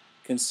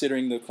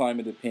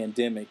climate of the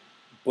pandemic,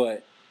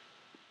 but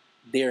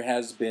there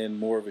has been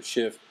more of a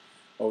shift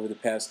over the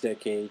past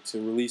decade to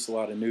release a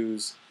lot of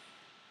news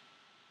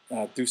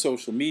through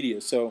social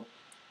media. So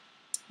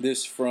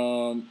this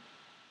from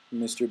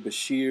Mr.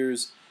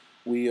 Beshears: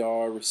 we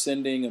are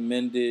rescinding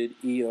amended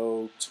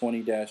EO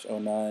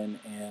 20-09,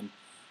 and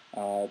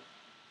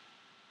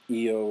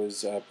EO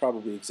is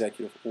probably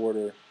executive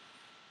order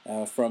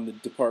from the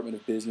Department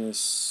of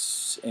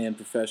Business and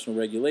Professional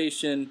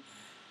Regulation.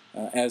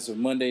 As of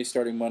Monday,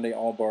 starting Monday,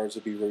 all bars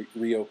will be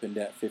reopened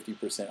at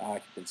 50%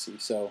 occupancy.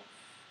 So,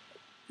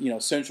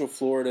 Central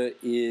Florida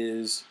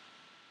is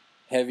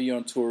heavy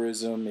on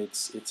tourism.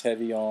 It's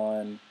heavy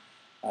on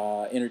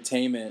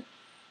entertainment.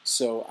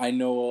 So I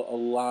know a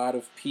lot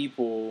of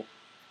people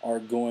are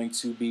going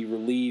to be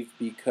relieved,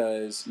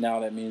 because now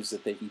that means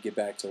that they can get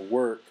back to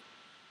work.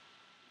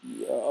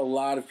 A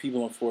lot of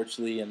people,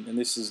 unfortunately, and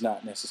this is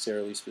not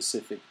necessarily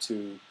specific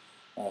to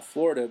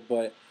Florida,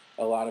 but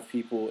a lot of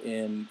people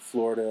in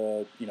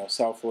Florida,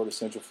 South Florida,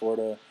 Central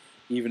Florida,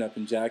 even up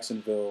in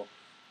Jacksonville,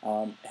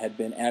 had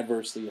been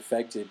adversely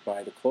affected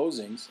by the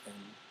closings.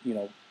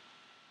 And,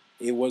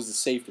 it was a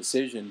safe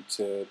decision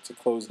to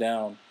close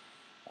down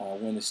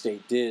when the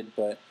state did,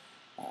 but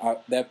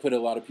that put a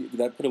lot of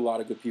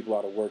good people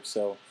out of work.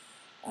 So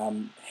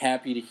I'm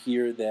happy to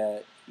hear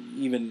that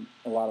even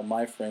a lot of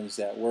my friends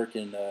that work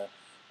in the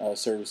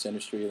service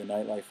industry, the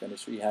nightlife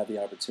industry, have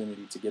the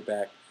opportunity to get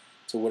back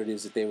to what it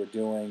is that they were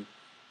doing.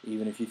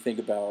 Even if you think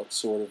about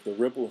sort of the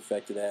ripple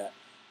effect of that,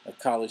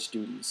 college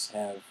students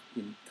that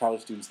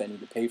need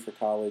to pay for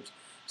college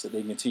so they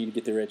can continue to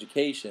get their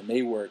education.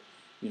 They work,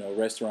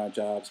 restaurant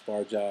jobs,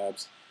 bar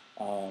jobs,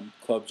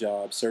 club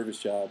jobs, service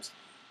jobs.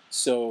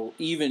 So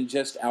even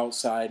just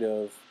outside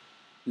of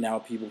now,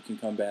 people can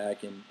come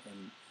back and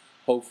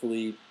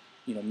hopefully,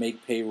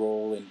 make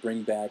payroll and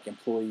bring back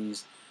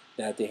employees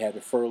that they had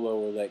to furlough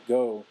or let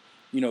go.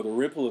 The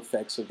ripple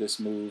effects of this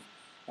move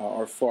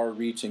are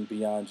far-reaching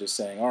beyond just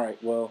saying, all right,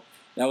 well,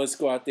 now let's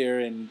go out there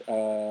and,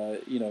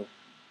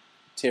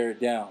 tear it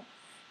down.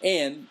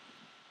 And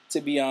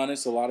to be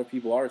honest, a lot of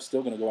people are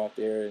still going to go out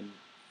there and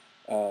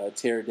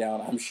tear it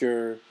down. I'm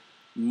sure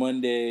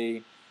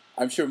Monday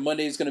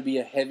is going to be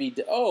a heavy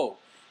day. Oh,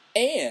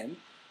 and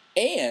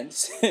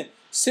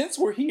since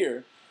we're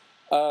here,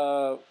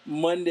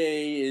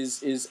 Monday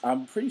is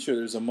I'm pretty sure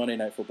there's a Monday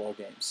Night Football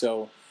game.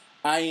 So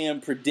I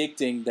am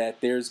predicting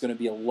that there's going to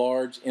be a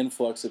large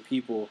influx of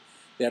people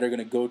that are going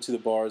to go to the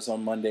bars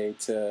on Monday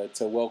to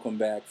welcome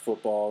back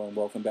football and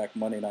welcome back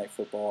Monday Night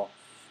Football.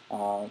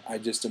 I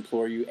just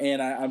implore you.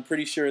 And I'm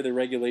pretty sure the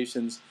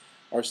regulations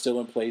are still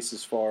in place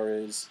as far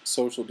as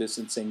social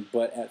distancing,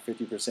 but at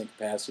 50%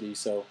 capacity.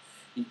 So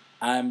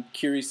I'm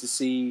curious to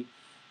see,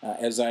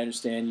 as I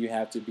understand, you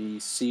have to be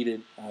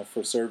seated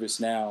for service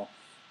now.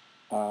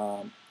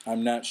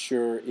 I'm not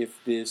sure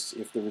if the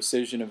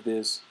rescission of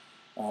this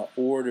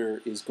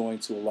order is going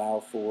to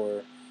allow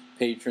for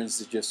patrons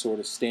to just sort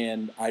of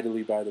stand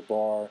idly by the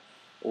bar,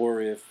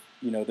 or if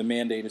the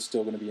mandate is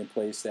still going to be in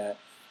place that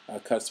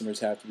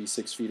customers have to be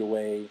 6 feet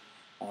away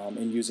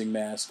and using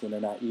masks when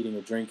they're not eating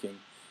or drinking.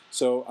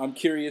 So I'm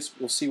curious.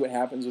 We'll see what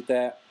happens with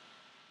that.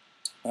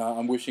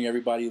 I'm wishing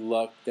everybody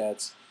luck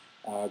that's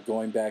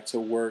going back to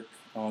work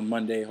on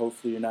Monday.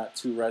 Hopefully you're not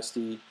too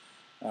rusty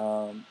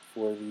for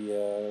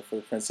the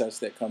princess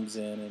that comes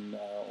in and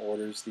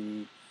orders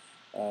the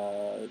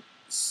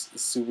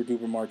super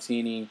duper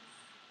martini.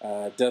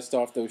 Dust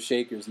off those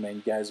shakers, man.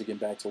 You guys are getting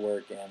back to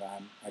work, and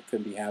I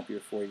couldn't be happier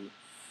for you.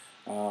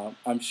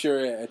 I'm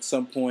sure at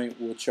some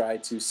point we'll try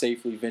to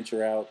safely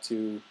venture out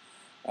to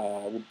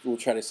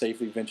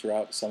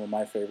some of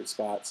my favorite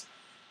spots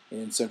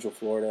in Central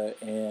Florida,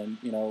 and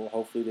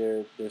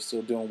hopefully they're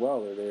still doing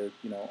well, or they're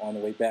on the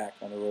way back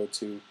on the road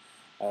to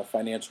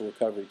financial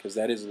recovery, because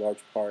that is a large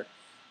part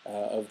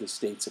of the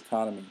state's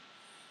economy.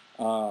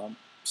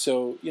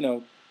 So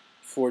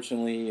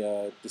fortunately,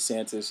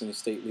 DeSantis and the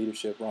state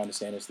leadership, Ron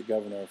DeSantis, the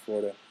governor of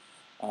Florida,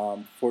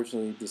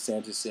 fortunately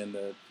DeSantis and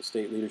the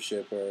state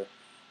leadership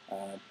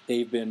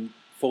they've been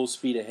full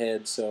speed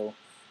ahead. So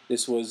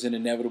this was an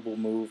inevitable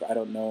move. I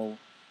don't know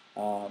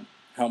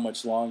how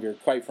much longer.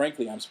 Quite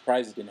frankly, I'm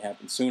surprised it didn't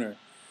happen sooner,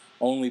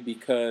 only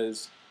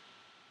because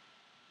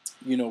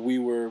we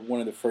were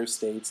one of the first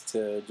states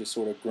to just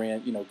sort of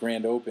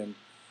grand open,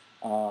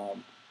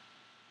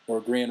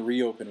 or grand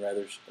reopen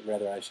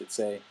rather I should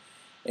say.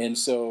 And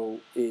so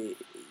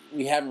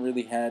we haven't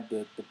really had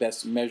the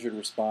best measured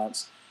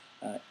response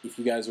If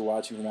you guys are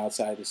watching from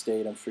outside the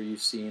state, I'm sure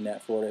you've seen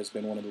that Florida has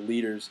been one of the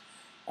leaders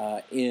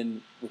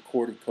in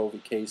recorded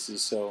COVID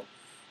cases. So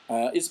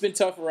it's been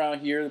tough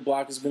around here. The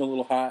block has been a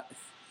little hot.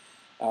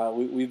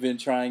 We've been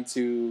trying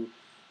to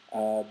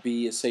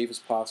be as safe as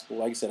possible.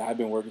 Like I said, I've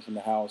been working from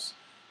the house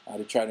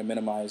to try to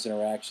minimize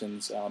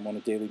interactions on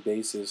a daily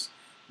basis.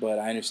 But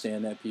I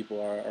understand that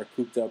people are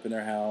cooped up in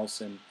their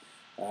house and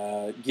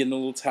getting a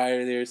little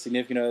tired of their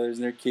significant others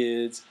and their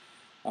kids,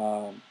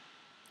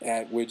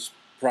 at which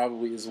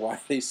probably is why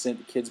they sent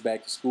the kids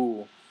back to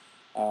school.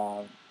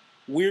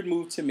 Weird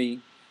move to me.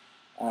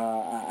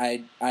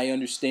 I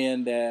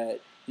understand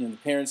that the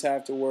parents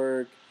have to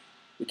work,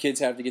 the kids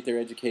have to get their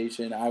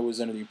education. I was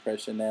under the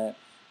impression that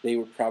they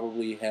would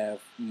probably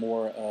have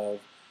more of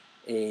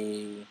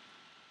a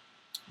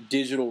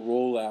digital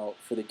rollout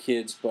for the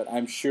kids, but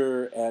I'm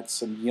sure at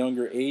some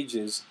younger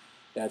ages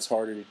that's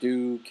harder to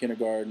do.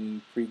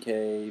 Kindergarten,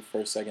 pre-K,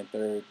 first, second,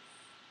 third.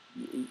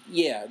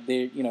 Yeah,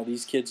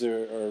 these kids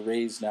are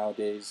raised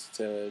nowadays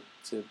to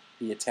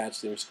be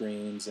attached to their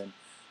screens and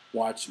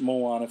watch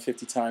Moana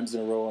 50 times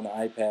in a row on the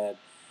iPad.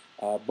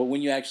 But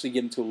when you actually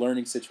get into a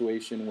learning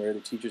situation where the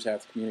teachers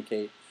have to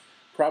communicate,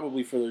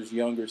 probably for those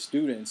younger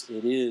students,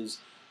 it is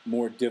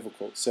more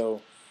difficult.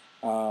 So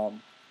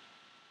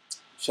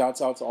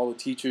shouts out to all the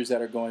teachers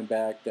that are going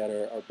back, that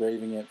are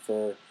braving it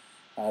for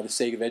the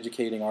sake of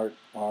educating our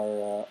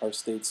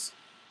state's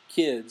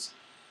kids.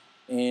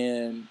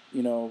 And,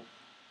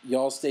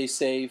 y'all stay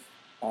safe.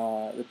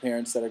 The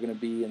parents that are going to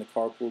be in the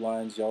carpool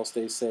lines, y'all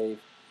stay safe.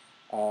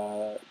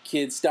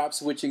 Kids, stop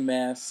switching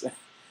masks.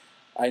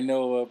 I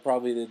know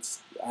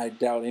I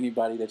doubt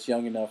anybody that's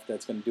young enough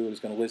that's going to do it is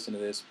going to listen to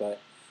this, but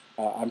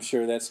I'm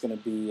sure that's going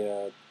to be,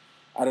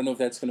 I don't know if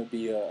that's going to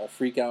be a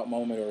freak out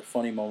moment or a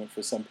funny moment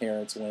for some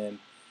parents when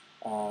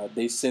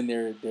they send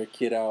their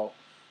kid out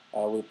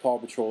with a Paw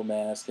Patrol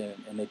mask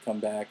and they come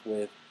back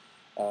with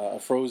a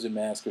Frozen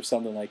mask or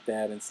something like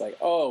that, and it's like,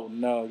 oh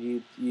no,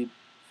 you did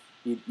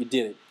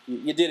it,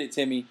 you did it,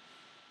 Timmy,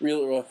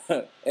 real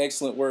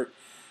excellent work.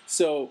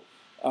 So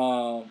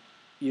I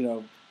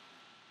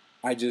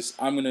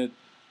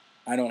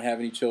don't have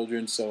any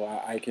children, so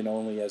I can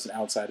only, as an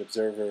outside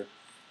observer,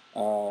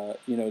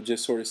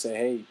 just sort of say,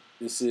 hey,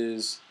 this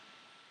is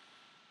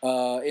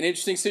an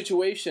interesting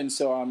situation.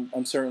 So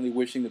I'm certainly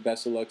wishing the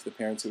best of luck to the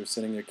parents who are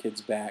sending their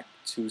kids back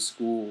to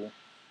school.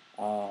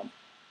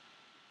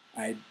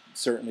 I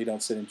certainly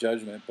don't sit in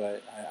judgment,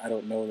 but I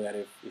don't know that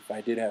if I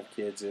did have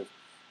kids, if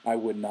I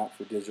would not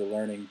for digital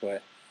learning.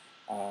 But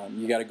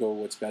you got to go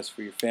with what's best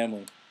for your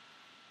family.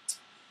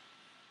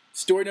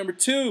 Story number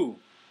 2.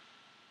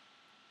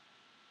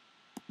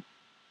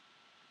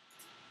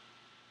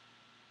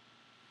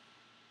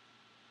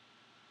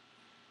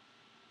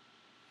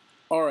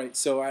 All right,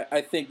 so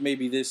I think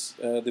maybe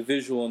the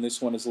visual on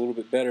this one is a little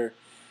bit better.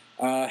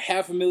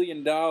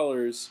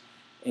 $500,000,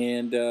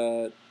 and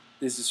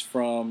this is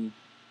from,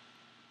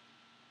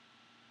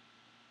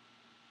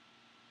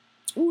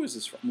 who is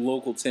this from?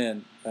 Local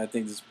 10. I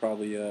think this is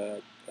probably a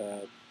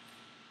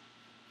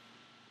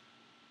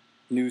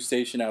news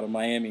station out of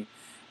Miami.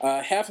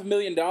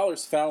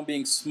 $500,000 found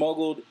being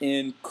smuggled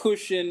in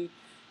cushion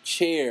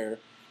chair,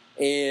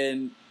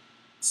 and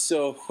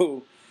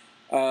so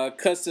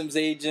customs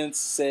agents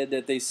said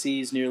that they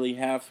seized nearly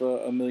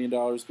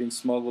 $500,000 being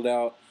smuggled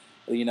out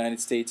of the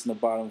United States in the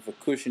bottom of a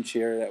cushion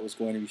chair that was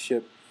going to be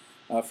shipped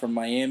from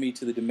Miami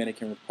to the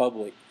Dominican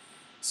Republic.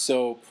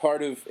 So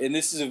and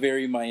this is a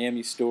very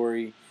Miami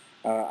story.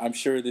 I'm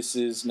sure this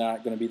is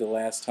not going to be the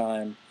last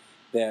time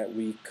that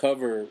we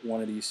cover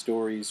one of these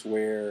stories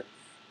where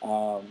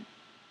and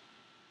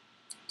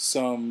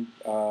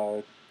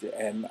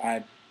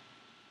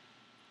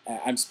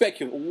I'm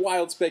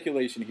wild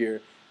speculation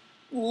here.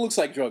 Looks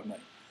like drug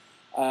money.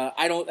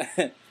 I don't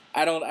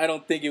I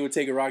don't think it would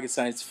take a rocket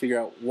science to figure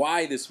out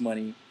why this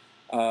money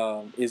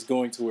is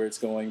going to where it's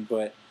going,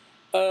 but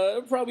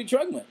probably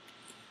drug money.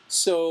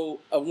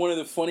 So one of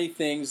the funny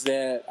things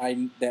that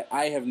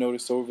I have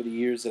noticed over the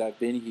years that I've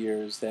been here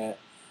is that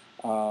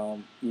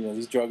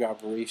these drug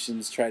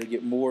operations try to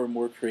get more and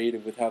more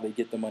creative with how they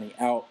get the money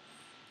out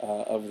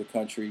of the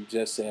country,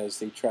 just as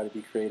they try to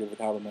be creative with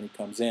how the money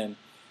comes in.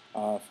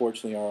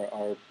 Fortunately,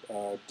 our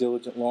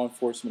diligent law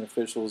enforcement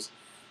officials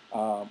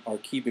are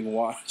keeping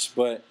watch,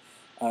 but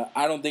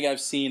I don't think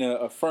I've seen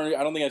a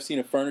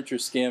furniture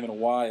scam in a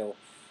while.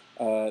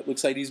 It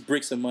looks like these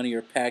bricks of money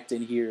are packed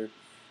in here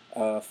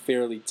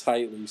fairly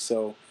tightly.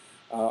 So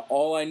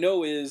all I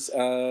know is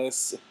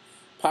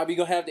Poppy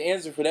gonna have to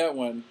answer for that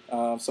one.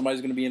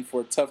 Somebody's gonna be in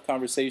for a tough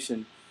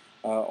conversation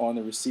on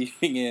the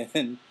receiving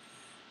end.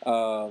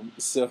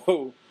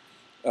 So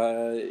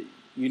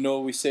you know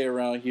what we say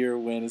around here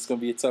when it's gonna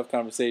be a tough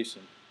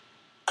conversation.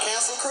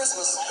 Cancel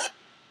Christmas.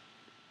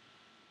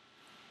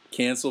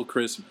 Cancel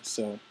Christmas.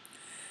 So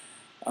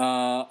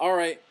all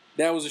right.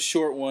 That was a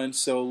short one,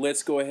 so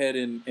let's go ahead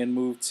and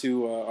move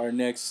to our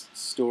next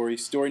story.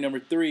 Story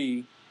number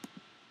 3,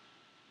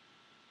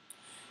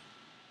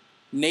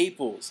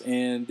 Naples,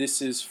 and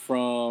this is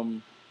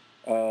from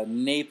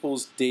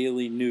Naples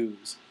Daily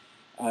News.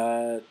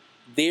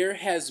 there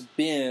has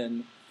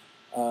been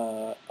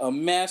a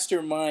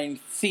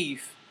mastermind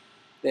thief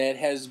that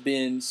has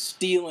been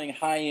stealing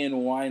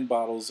high-end wine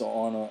bottles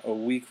on a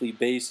weekly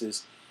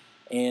basis.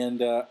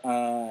 And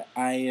I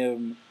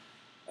am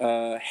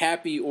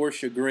happy or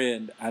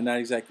chagrined, I'm not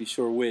exactly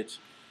sure which,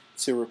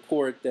 to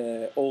report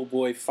that old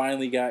boy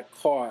finally got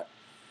caught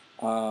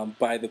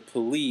by the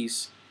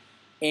police.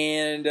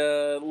 And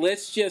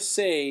let's just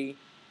say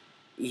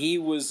he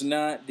was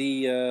not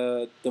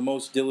the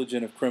most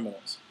diligent of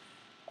criminals.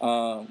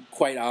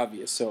 Quite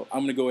obvious. So I'm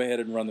going to go ahead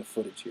and run the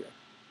footage here.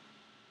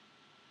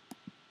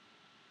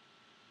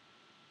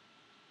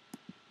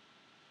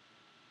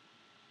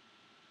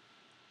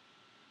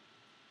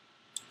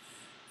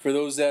 For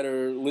those that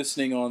are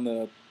listening on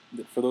the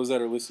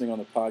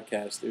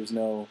podcast, there's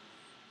no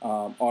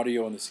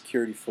audio on the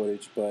security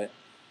footage, but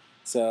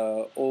it's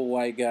an old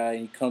white guy.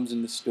 He comes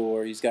in the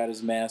store. He's got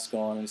his mask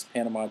on and his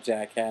Panama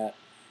Jack hat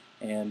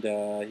and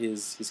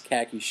his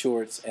khaki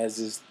shorts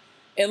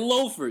and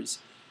loafers.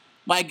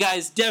 My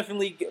guys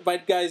definitely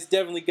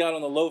got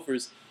on the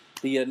loafers,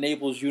 the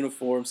Naples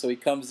uniform. So he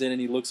comes in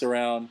and he looks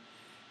around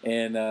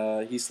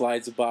and he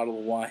slides a bottle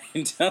of wine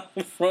down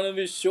the front of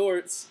his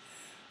shorts,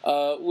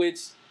 which,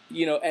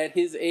 at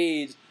his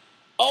age,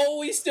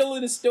 he's still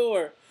in the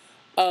store.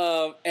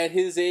 At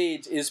his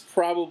age is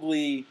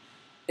probably,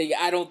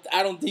 I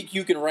don't think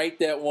you can write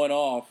that one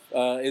off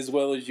as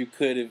well as you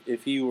could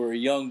if he were a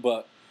young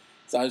buck.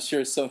 So I'm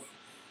sure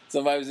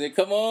somebody was saying,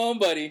 "Come on,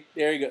 buddy."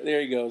 There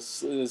he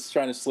goes.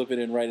 Trying to slip it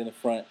in right in the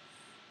front.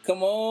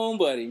 Come on,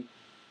 buddy.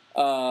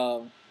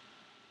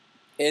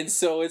 And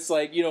so it's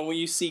like, when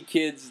you see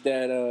kids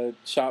that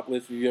shoplift,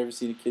 if you've ever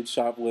seen a kid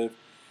shoplift,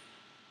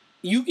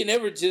 you can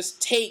never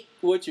just take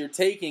what you're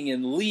taking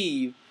and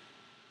leave.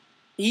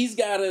 He's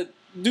got to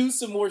do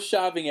some more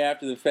shopping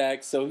after the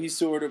fact, so he's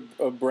sort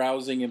of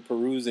browsing and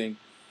perusing,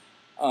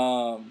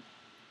 and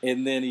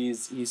then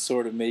he's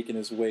sort of making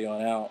his way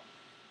on out.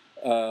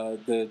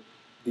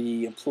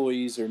 The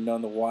employees are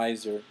none the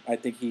wiser. I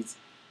think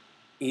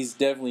he's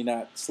definitely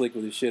not slick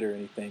with his shit or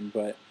anything,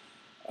 but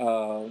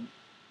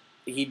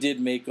he did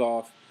make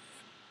off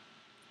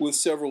with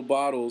several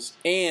bottles,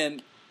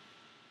 and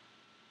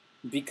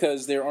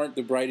because there aren't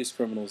the brightest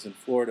criminals in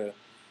Florida,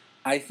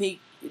 I think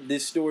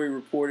this story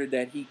reported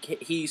that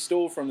he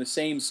stole from the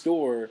same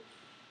store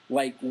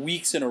like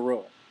weeks in a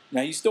row.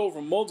 Now, he stole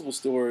from multiple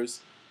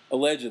stores,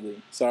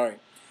 allegedly. Sorry.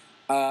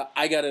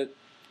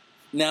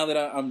 Now that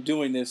I'm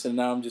doing this and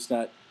now I'm just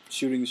not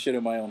shooting the shit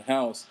in my own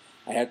house,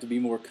 I have to be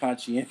more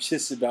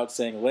conscientious about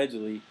saying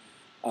allegedly.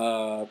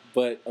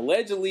 But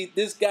allegedly,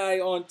 this guy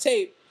on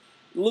tape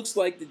looks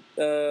like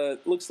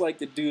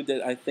the dude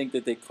that I think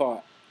that they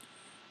caught.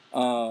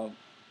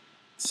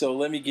 So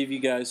let me give you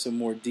guys some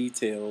more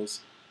details.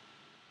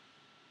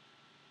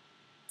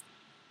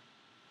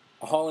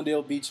 A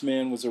Hollandale Beach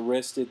man was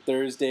arrested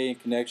Thursday in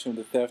connection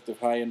with the theft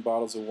of high-end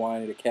bottles of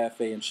wine at a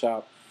cafe and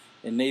shop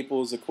in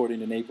Naples, according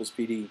to Naples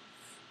PD.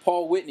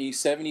 Paul Whitney,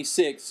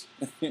 76,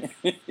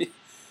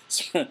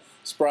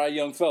 spry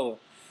young fella,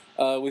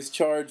 was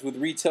charged with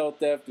retail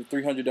theft of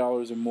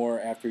 $300 or more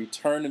after he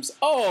turned himself.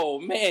 Oh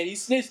man, he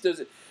snitched.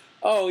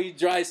 He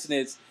dry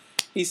snitched.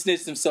 He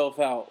snitched himself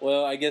out.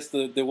 Well, I guess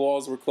the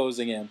walls were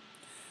closing in.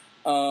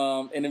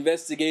 An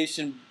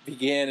investigation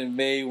began in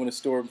May when a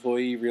store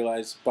employee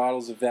realized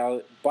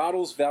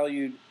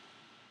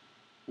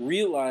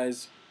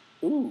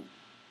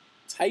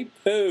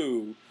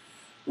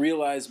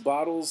realized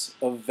bottles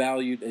of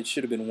value that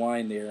should have been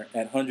wine there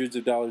at hundreds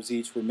of dollars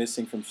each were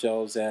missing from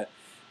shelves at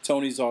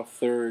Tony's off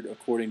 3rd,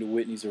 according to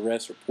Whitney's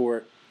arrest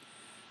report.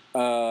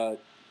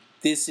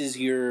 This is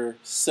your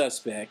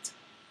suspect.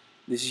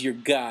 This is your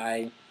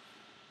guy.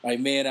 My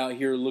man out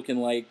here looking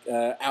like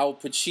Al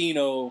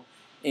Pacino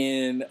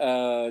in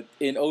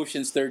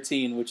Ocean's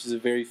 13, which is a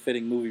very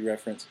fitting movie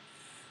reference.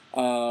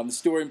 The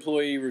store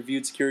employee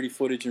reviewed security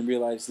footage and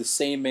realized the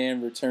same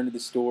man returned to the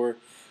store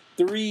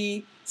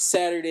 3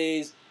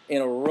 Saturdays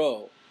in a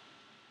row.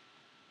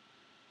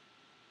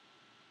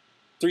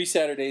 3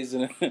 Saturdays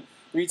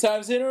 3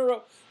 times in a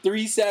row.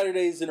 3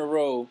 Saturdays in a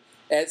row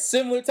at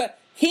similar time.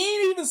 He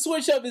didn't even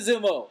switch up his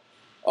MO.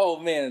 Oh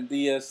man,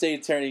 the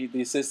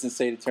assistant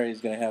state attorney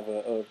is going to have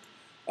a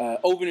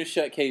open and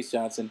shut case,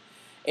 Johnson.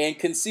 And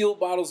concealed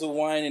bottles of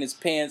wine in his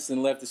pants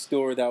and left the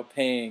store without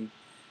paying.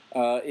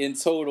 In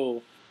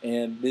total,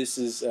 and this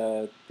is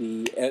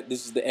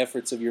the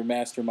efforts of your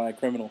mastermind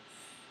criminal.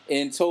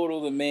 In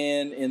total, the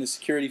man in the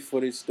security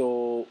footage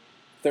stole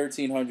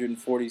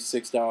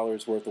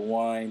 $1,346 worth of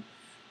wine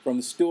from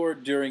the store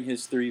during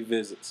his 3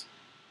 visits.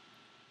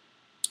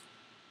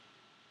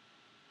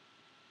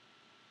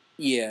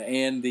 Yeah,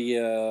 and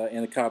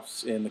the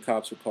cops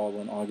were called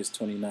on August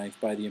 29th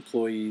by the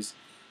employees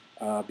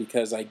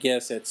because I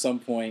guess at some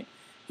point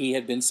he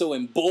had been so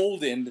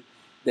emboldened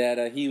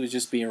that he was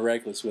just being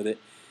reckless with it.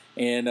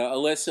 And a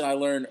lesson I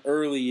learned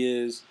early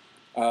is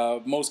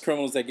most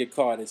criminals that get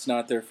caught, it's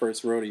not their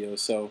first rodeo.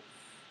 So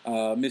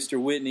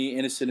Mr. Whitney,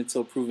 innocent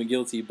until proven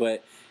guilty,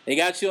 but they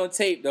got you on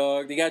tape,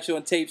 dog. They got you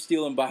on tape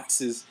stealing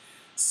boxes.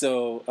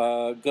 So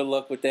good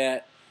luck with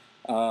that.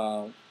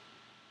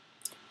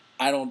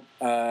 I don't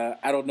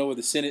know what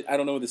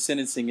the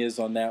sentencing is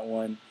on that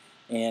one.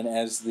 And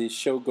as the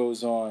show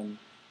goes on,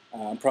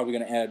 I'm probably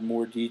going to add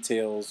more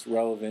details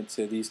relevant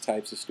to these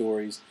types of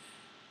stories.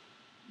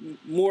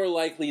 More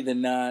likely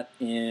than not,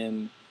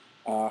 in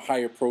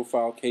higher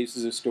profile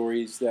cases of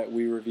stories that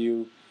we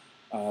review.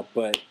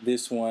 But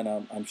this one,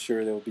 I'm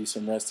sure there will be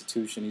some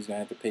restitution. He's going to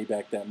have to pay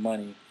back that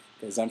money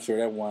because I'm sure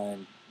that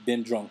wine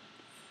been drunk.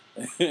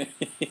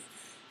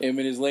 Him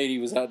and his lady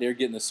was out there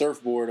getting the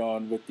surfboard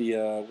on with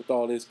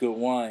all this good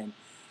wine,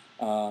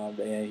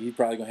 and he's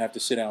probably gonna have to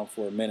sit down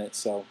for a minute.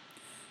 So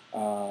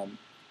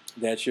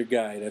that's your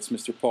guy. That's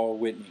Mr. Paul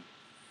Whitney.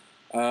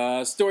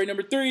 Story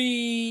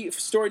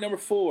number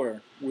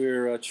 4.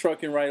 We're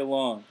trucking right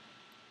along,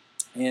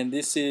 and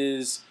this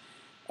is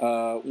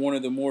one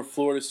of the more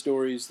Florida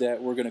stories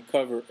that we're going to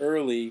cover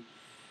early.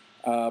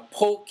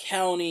 Polk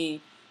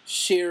County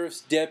Sheriff's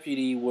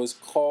deputy was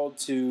called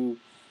to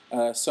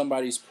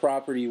somebody's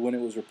property when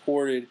it was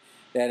reported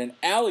that an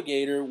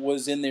alligator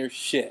was in their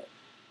shed.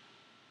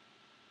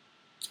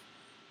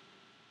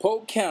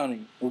 Polk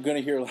County. We're going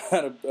to hear a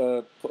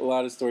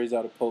lot of stories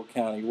out of Polk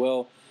County.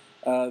 Well,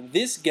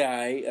 this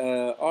guy,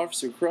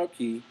 Officer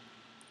Krupke,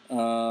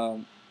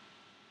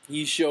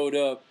 he showed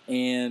up,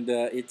 and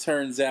it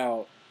turns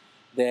out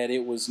that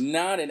it was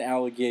not an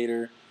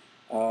alligator.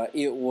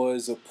 It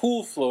was a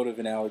pool float of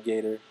an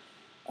alligator,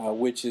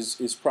 which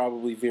is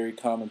probably very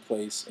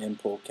commonplace in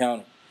Polk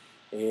County.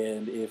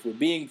 And if we're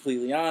being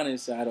completely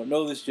honest, I don't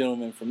know this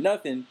gentleman from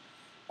nothing,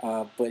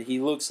 but he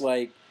looks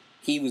like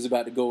he was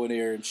about to go in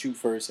there and shoot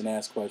first and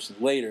ask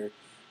questions later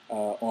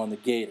on the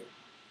gator.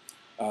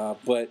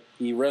 But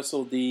he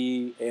wrestled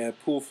the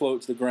pool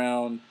float to the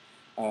ground.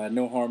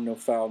 No harm, no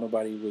foul.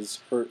 Nobody was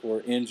hurt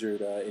or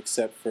injured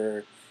except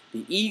for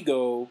the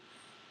ego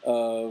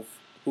of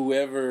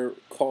whoever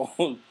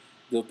called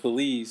the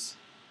police.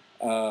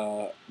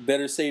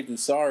 Better safe than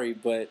sorry,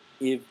 but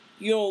if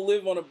you don't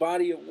live on a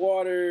body of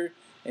water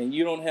and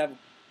you don't have a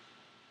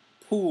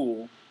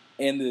pool,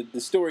 and the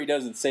story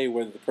doesn't say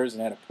whether the person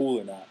had a pool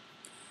or not,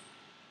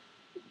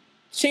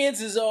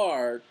 chances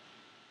are,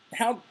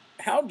 how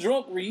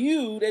drunk were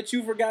you that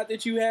you forgot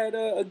that you had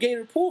a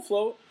gator pool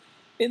float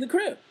in the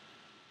crib?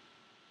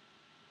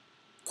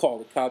 Call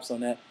the cops on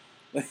that.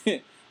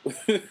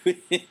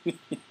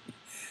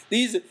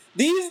 These are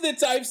the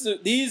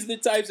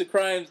types of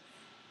crimes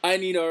I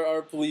need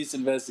our police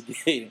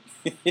investigating.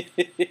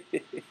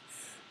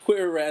 Quit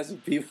harassing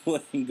people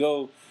and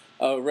go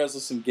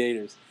wrestle some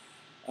gators.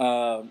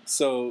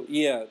 So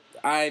yeah,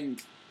 I'm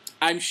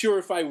sure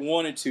if I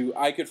wanted to,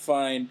 I could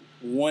find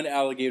one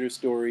alligator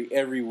story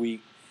every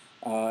week,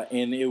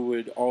 and it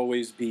would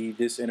always be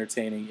this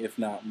entertaining, if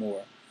not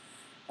more.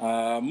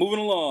 Moving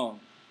along,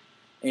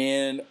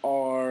 and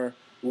our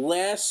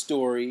last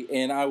story,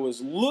 and I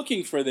was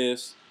looking for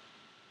this.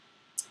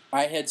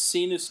 I had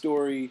seen this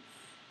story,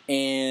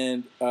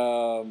 and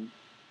I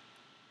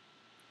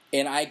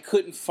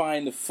couldn't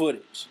find the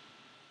footage.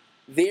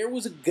 There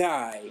was a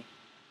guy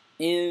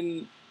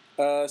in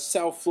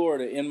South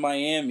Florida, in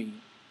Miami,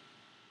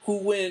 who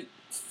went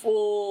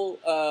full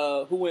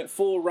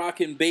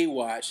rockin'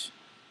 Baywatch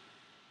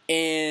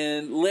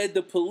and led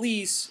the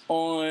police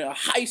on a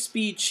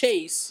high-speed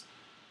chase.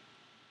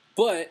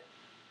 But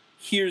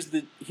here's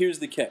the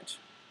catch.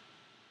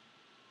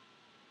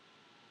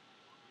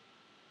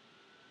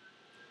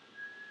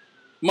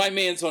 My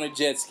man's on a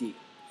jet ski.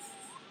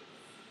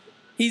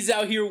 He's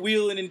out here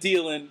wheeling and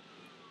dealing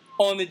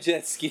on the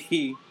jet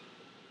ski,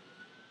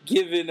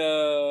 giving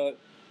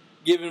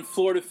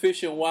Florida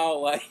Fish and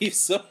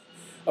Wildlife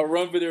a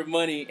run for their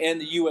money, and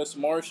the U.S.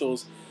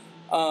 Marshals.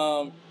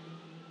 Oh,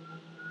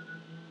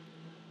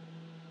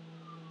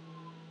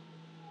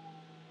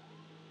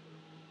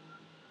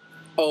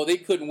 they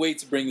couldn't wait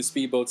to bring the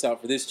speedboats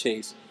out for this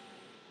chase.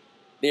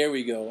 There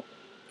we go.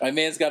 My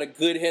man's got a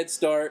good head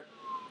start.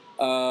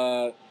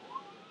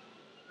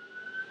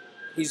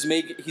 He's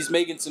got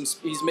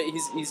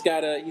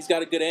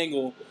a good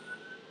angle.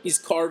 He's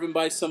carving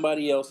by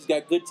somebody else. He's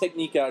got good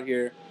technique out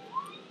here.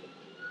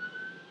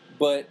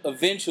 But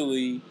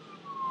eventually,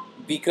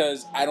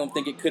 because I don't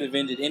think it could have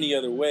ended any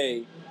other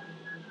way,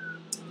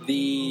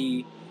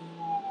 the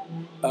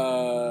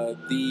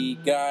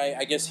guy,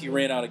 I guess he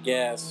ran out of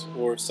gas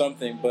or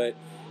something, but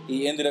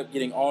he ended up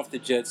getting off the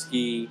jet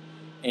ski,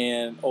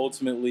 and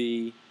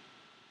ultimately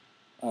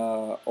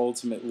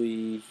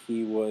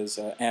he was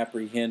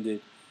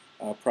apprehended,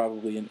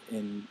 probably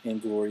in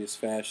inglorious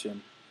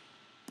fashion.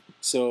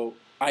 So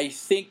I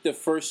think the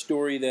first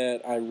story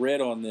that I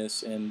read on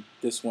this, and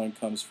this one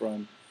comes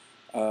from...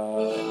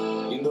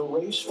 in the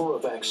race for a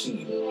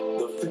vaccine,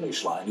 the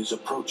finish line is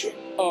approaching.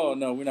 Oh,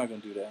 no, we're not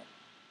going to do that.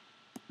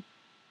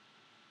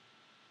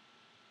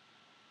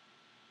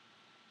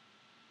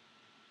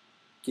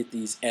 Get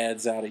these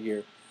ads out of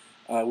here.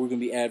 We're going to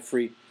be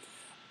ad-free.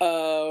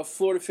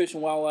 Florida Fish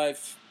and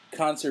Wildlife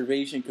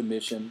Conservation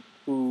Commission,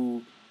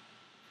 who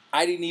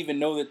I didn't even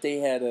know that they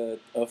had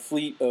a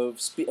fleet of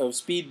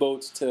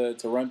speedboats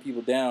to run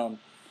people down.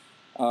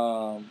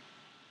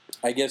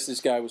 I guess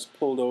this guy was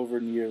pulled over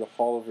near the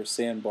Oliver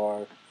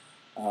Sandbar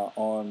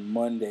on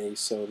Monday.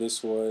 So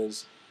this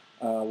was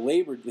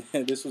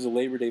this was a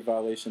Labor Day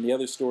violation. The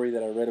other story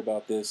that I read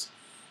about this,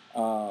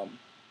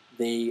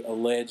 they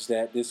alleged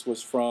that this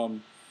was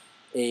from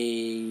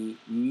a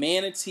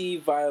manatee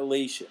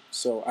violation.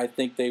 So I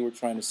think they were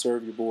trying to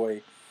serve your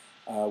boy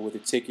with a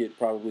ticket,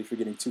 probably for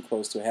getting too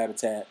close to a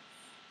habitat.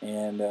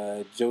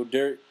 And Joe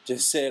Dirt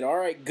just said, "All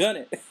right, gun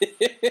it."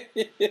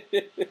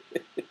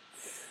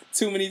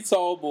 Too many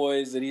tall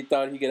boys, and he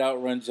thought he could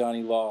outrun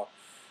Johnny Law.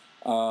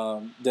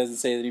 Doesn't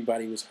say that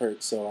anybody was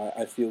hurt, so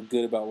I feel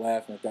good about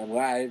laughing at that.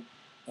 Well, I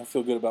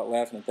feel good about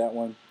laughing at that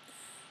one.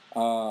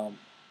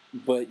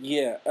 But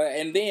yeah,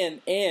 and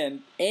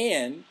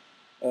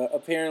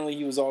apparently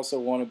he was also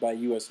wanted by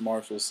U.S.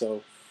 Marshals,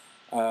 so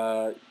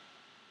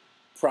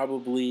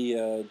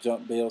probably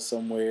jumped bail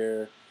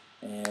somewhere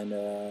and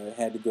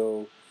had to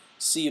go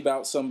see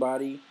about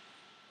somebody.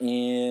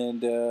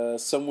 And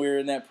somewhere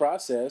in that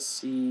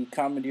process, he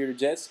commandeered a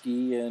jet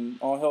ski and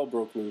all hell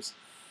broke loose.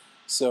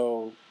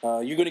 So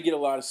you're going to get a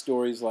lot of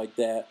stories like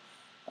that.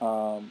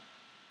 And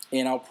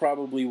I'll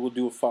probably will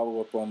do a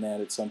follow-up on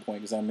that at some point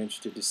because I'm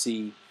interested to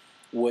see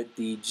what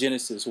the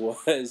genesis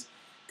was.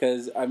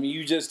 Because, I mean,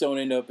 you just don't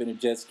end up in a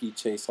jet ski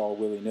chase all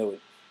willy-nilly.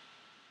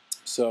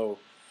 So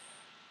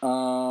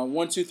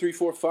 1, 2, 3,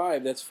 4,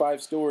 5. That's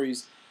 5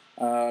 stories.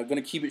 Going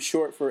to keep it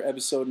short for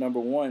episode number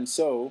 1.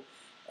 So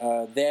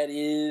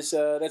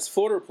that's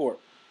Florida Report.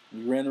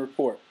 We ran the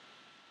report.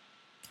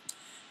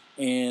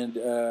 And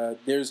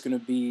there's going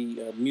to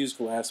be a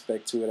musical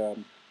aspect to it.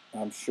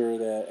 I'm sure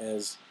that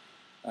as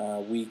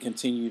we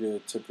continue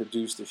to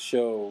produce the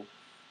show,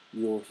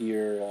 you'll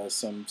hear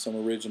some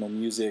original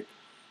music.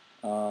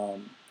 You'll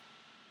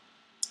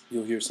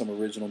hear some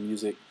original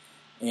music,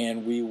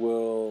 and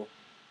we'll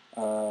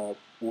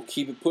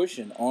keep it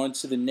pushing on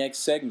to the next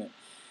segment.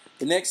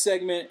 The next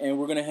segment, and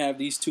we're going to have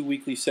these 2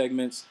 weekly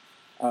segments.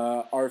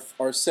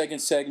 Our second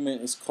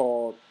segment is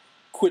called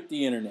 "Quit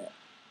the Internet."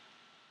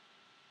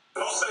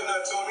 Don't say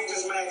nothing to him. He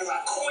just mad because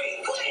I quit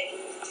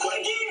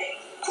again,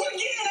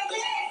 I'm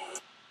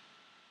back.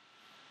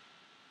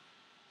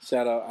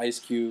 Shout out Ice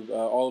Cube.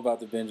 All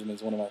About the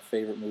Benjamins, one of my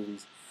favorite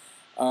movies.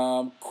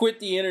 Quit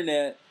the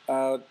Internet.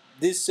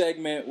 This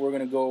segment, we're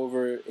going to go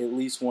over at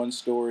least one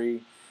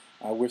story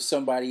where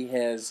somebody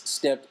has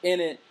stepped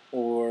in it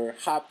or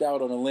hopped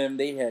out on a limb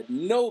they had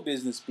no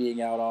business being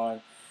out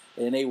on,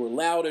 and they were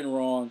loud and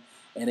wrong,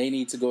 and they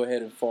need to go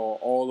ahead and fall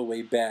all the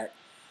way back.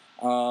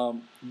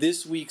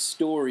 This week's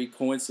story,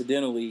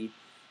 coincidentally,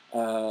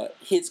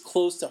 hits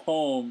close to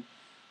home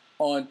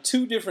on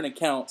 2 different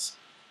accounts.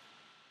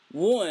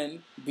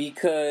 One,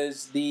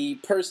 because the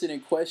person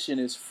in question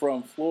is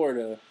from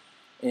Florida,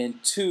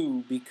 and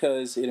 2,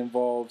 because it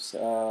involves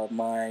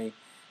my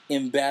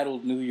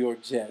embattled New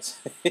York Jets.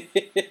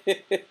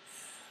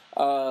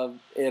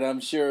 And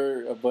I'm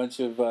sure a bunch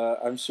of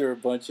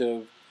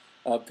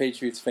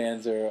Patriots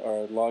fans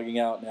are logging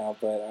out now,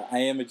 but I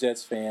am a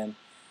Jets fan.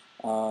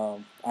 I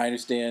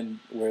understand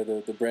where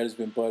the bread has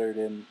been buttered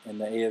in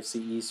the AFC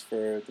East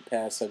for the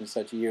past such and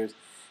such years.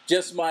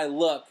 Just my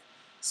luck,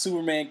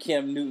 Superman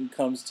Cam Newton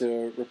comes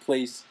to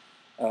replace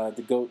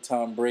the GOAT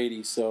Tom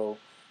Brady. So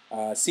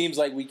seems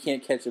like we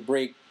can't catch a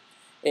break,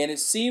 and it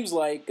seems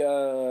like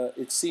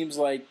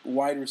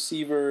wide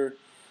receiver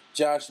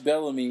Josh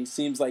Bellamy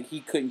seems like he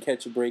couldn't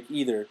catch a break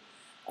either.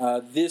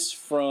 This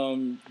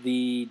from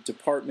the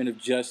Department of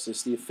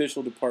Justice, the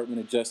official Department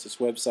of Justice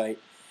website.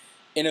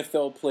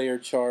 NFL player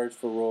charged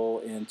for role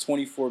in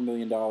 $24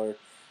 million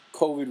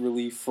COVID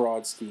relief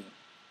fraud scheme.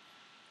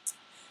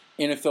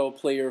 NFL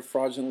player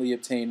fraudulently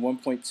obtained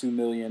 $1.2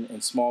 million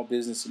in Small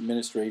Business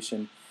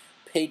Administration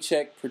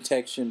Paycheck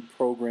Protection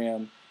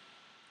Program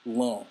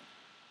loan.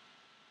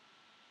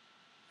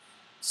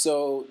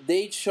 So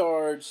they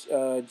charged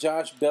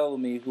Josh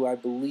Bellamy, who I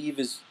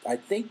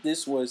think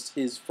this was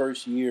his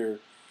first year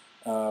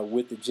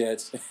with the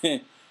Jets,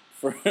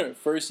 for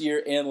first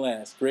year and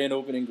last, grand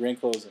opening, grand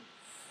closing.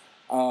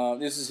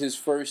 This is his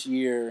first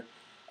year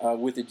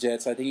with the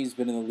Jets. I think he's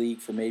been in the league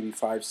for maybe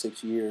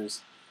 5-6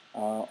 years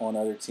on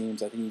other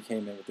teams. I think he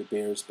came in with the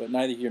Bears, but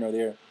neither here nor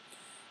there.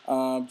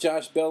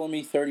 Josh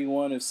Bellamy,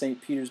 31, of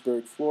St.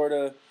 Petersburg,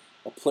 Florida,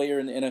 a player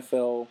in the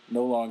NFL,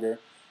 no longer,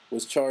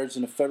 was charged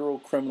in a federal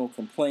criminal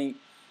complaint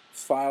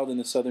filed in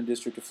the Southern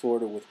District of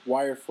Florida with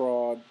wire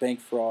fraud, bank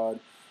fraud,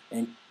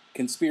 and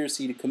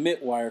conspiracy to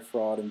commit wire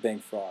fraud and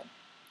bank fraud.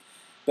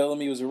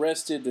 Bellamy was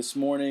arrested this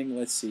morning.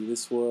 Let's see,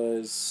 this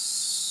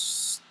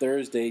was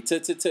Thursday.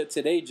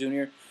 Today,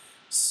 Junior.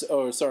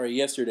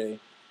 Yesterday.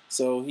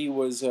 So he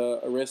was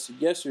arrested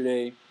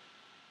yesterday.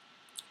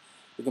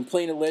 The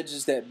complaint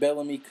alleges that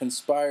Bellamy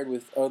conspired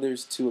with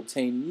others to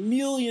obtain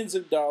millions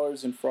of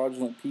dollars in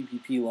fraudulent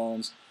PPP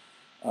loans.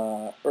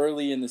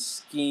 Early in the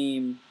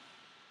scheme,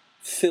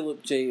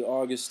 Philip J.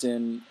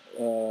 Augustin,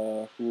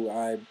 who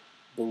I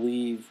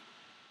believe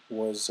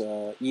was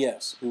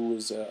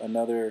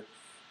another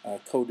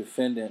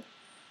co-defendant,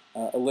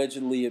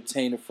 allegedly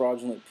obtained a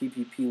fraudulent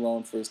PPP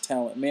loan for his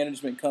talent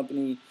management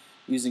company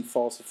using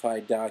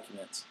falsified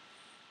documents.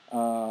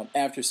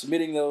 After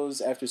submitting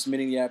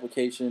the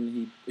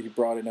application, he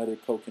brought in other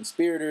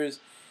co-conspirators,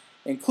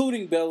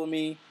 including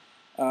Bellamy,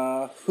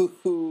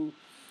 who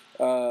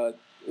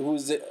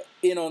was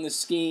in on the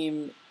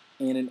scheme,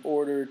 and in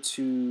order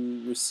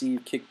to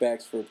receive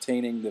kickbacks for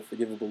obtaining the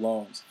forgivable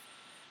loans.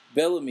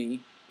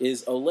 Bellamy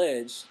is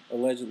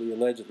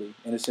allegedly,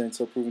 innocent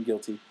until proven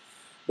guilty.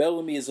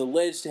 Bellamy is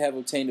alleged to have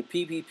obtained a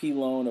PPP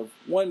loan of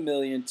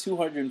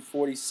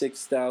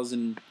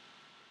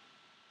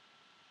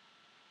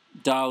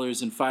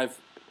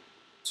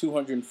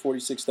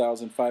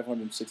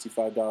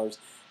 $246,565.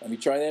 Let me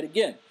try that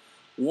again.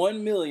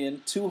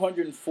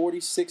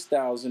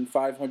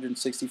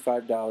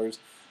 $1,246,565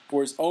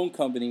 for his own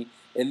company,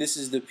 and this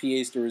is the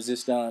pièce de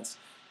résistance,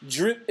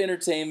 Drip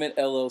Entertainment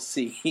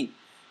LLC.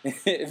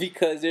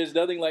 Because there's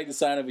nothing like the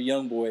sign of a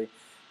young boy.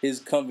 His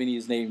company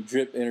is named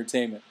Drip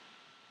Entertainment.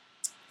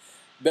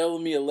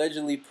 Bellamy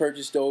allegedly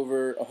purchased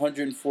over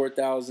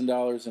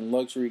 $104,000 in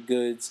luxury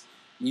goods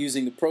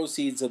using the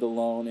proceeds of the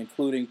loan,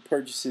 including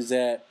purchases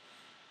at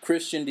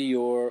Christian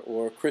Dior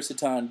or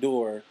Christian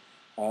Dior,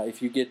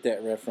 if you get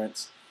that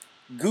reference,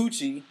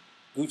 Gucci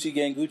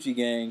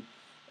Gang,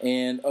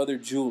 and other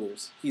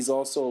jewelers. He's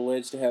also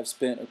alleged to have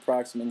spent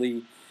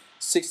approximately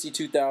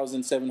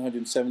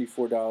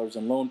 $62,774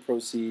 in loan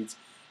proceeds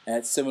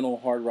at Seminole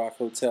Hard Rock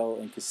Hotel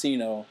and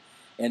Casino,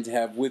 and to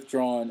have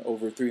withdrawn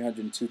over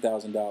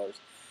 $302,000.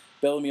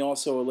 Bellamy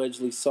also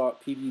allegedly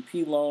sought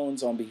PPP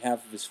loans on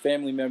behalf of his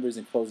family members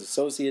and close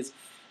associates,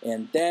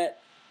 and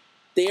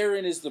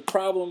therein is the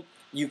problem.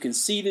 You can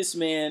see this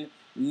man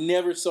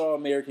never saw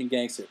American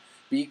Gangster,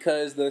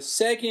 because the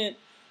second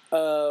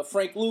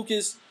Frank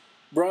Lucas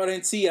brought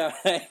in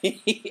T.I.,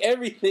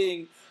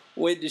 everything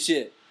went to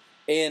shit,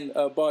 and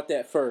bought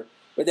that fur.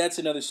 But that's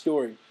another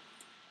story.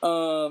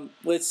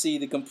 Let's see.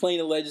 The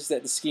complaint alleges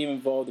that the scheme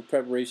involved the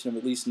preparation of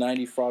at least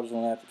 90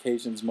 fraudulent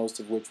applications, most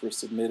of which were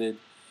submitted.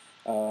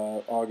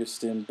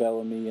 Augustin,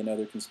 Bellamy, and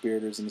other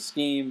conspirators in the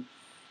scheme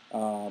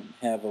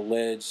have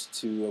alleged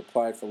to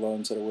apply for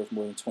loans that are worth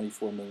more than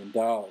 $24 million.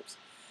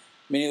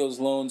 Many of those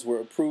loans were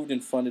approved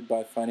and funded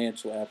by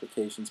financial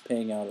applications,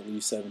 paying out at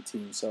least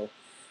 17. So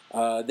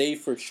they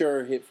for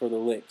sure hit for the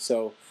lick.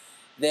 So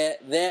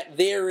that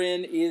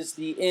therein is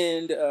the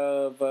end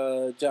of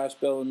Josh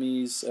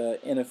Bellamy's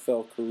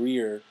NFL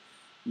career,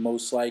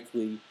 most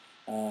likely.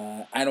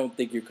 I don't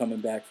think you're coming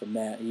back from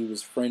that. He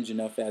was fringe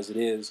enough as it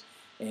is.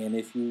 And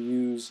if you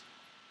use,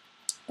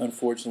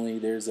 unfortunately,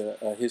 there's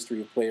a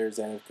history of players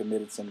that have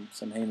committed some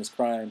heinous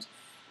crimes.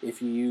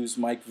 If you use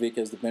Mike Vick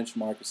as the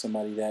benchmark of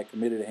somebody that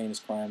committed a heinous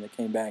crime that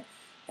came back,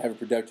 have a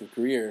productive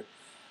career,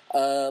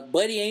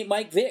 but he ain't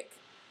Mike Vick.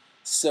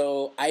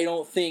 So I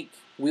don't think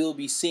we'll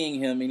be seeing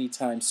him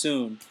anytime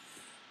soon.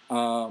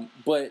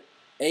 But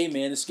hey,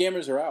 man, the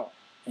scammers are out,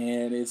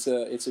 and it's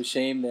a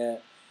shame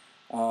that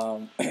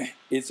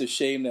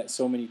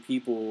so many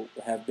people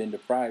have been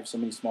deprived. So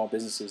many small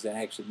businesses that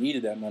actually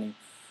needed that money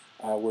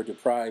were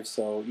deprived.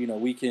 So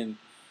we can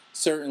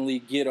certainly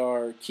get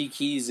our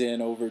kikis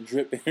in over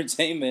Drip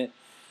Entertainment,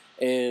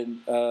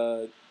 and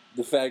the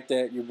fact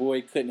that your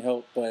boy couldn't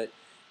help but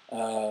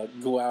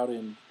go out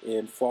and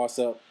floss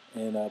up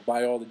and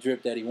buy all the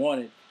drip that he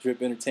wanted.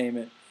 Drip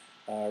Entertainment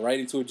right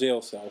into a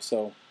jail cell.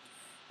 So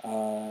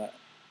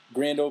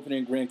grand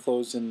opening, grand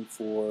closing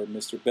for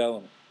Mr.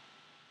 Bellamy.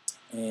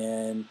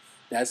 And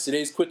that's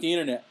today's Quit the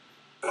Internet.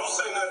 Don't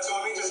say nothing to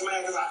him. He just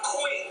mad because I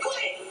quit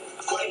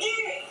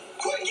again,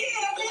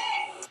 I'm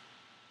back.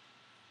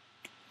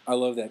 I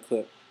love that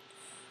clip.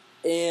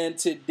 And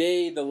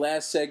today, the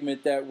last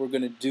segment that we're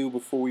going to do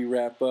before we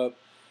wrap up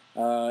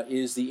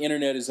is The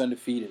Internet is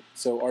Undefeated.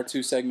 So our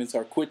two segments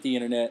are Quit the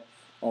Internet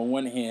on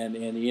one hand,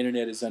 and The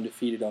Internet is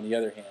Undefeated on the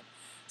other hand.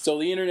 So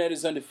The Internet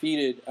is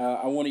Undefeated,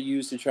 I want to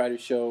use to try to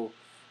show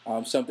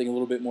something a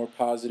little bit more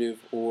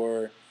positive,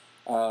 or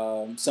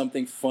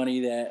something funny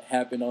that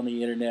happened on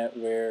the internet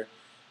where,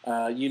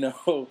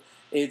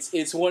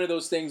 it's one of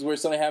those things where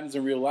something happens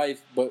in real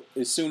life, but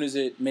as soon as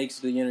it makes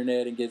it to the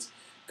internet and gets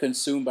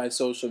consumed by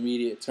social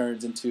media, it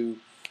turns into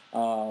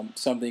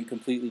something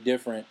completely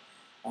different.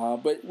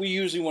 But we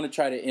usually want to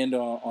try to end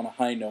on a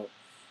high note.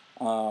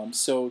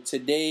 So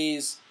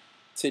today's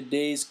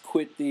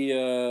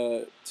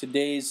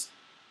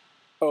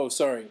oh,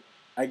 sorry,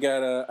 I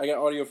got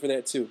audio for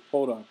that too.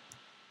 Hold on.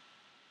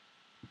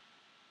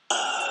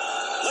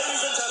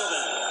 Ladies and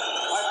gentlemen,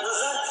 I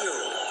present you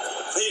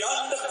the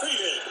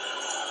undisputed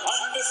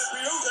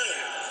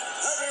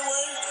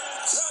heavyweight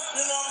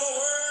champion of the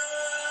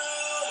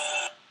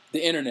world.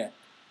 The internet.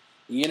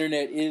 The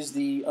internet is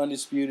the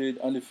undefeated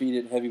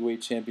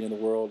heavyweight champion of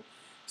the world.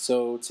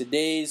 So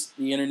today's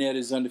The Internet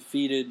is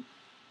Undefeated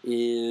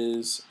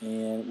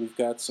and we've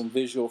got some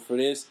visual for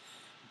this.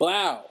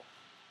 Blow!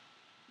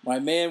 My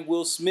man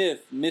Will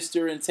Smith,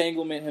 Mr.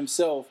 Entanglement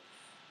himself,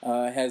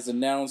 has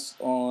announced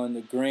on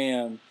the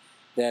gram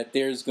that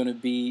there's going to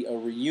be a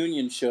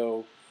reunion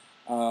show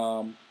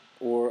or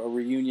a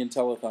reunion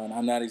telethon.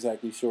 I'm not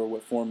exactly sure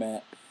what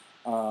format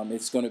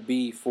it's going to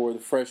be for the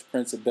Fresh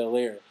Prince of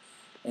Bel-Air.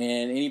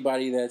 And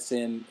anybody that's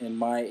in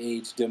my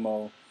age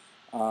demo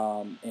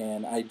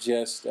And I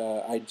just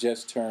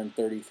turned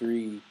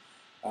 33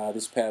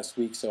 this past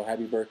week, so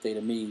happy birthday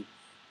to me.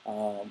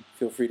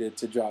 Feel free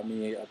to drop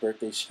me a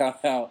birthday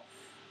shout out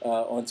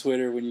on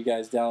Twitter when you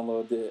guys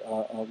download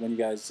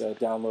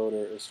download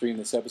or stream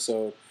this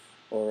episode,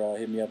 or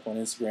hit me up on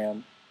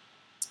Instagram.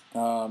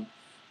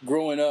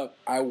 Growing up,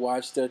 I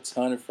watched a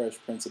ton of Fresh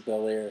Prince of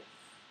Bel-Air.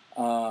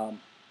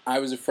 I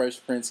was a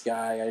Fresh Prince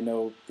guy. I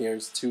know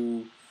there's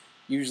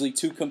usually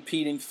two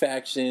competing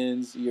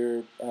factions,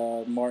 your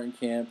Martin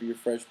camp, your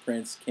Fresh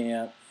Prince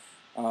camp.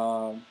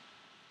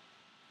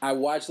 I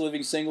watched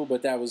Living Single,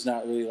 but that was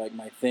not really like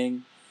my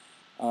thing.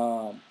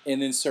 And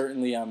then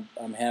certainly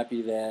I'm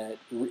happy that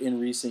in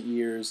recent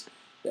years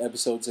the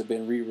episodes have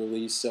been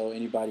re-released, so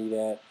anybody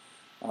that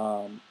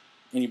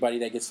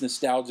gets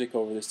nostalgic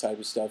over this type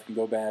of stuff can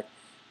go back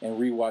and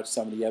rewatch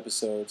some of the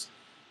episodes.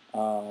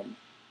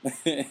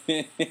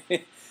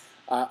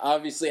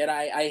 Obviously, and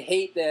I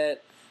hate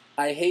that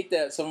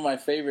some of my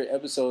favorite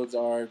episodes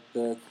are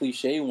the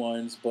cliche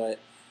ones, but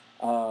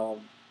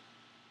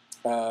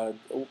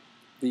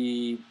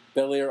the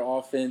Bel-Air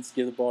offense,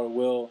 give the ball to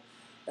Will,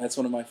 that's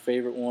one of my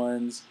favorite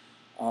ones.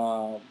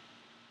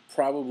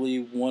 Probably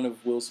one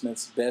of Will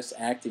Smith's best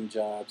acting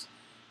jobs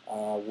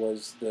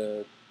was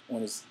when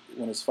his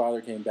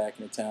father came back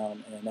into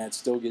town, and that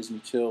still gives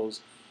me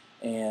chills.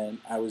 And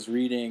I was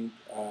reading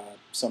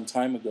some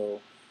time ago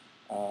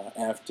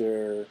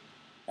after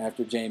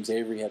James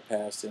Avery had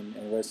passed,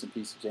 and rest in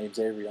peace to James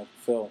Avery, Uncle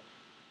Phil,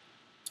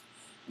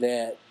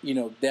 that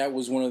that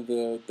was one of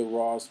the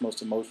rawest,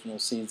 most emotional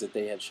scenes that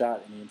they had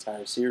shot in the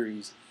entire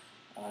series,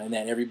 and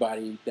that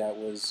everybody that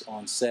was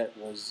on set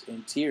was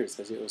in tears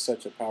because it was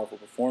such a powerful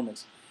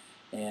performance.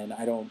 And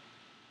I don't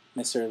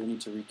necessarily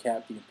need to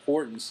recap the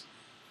importance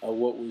of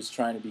what was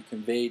trying to be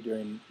conveyed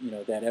during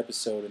that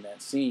episode and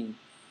that scene,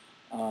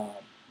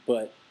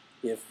 but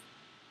if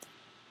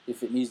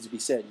it needs to be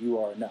said, you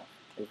are enough.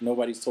 If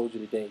nobody's told you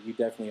today, you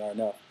definitely are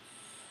enough.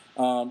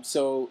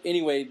 So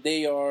anyway,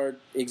 they are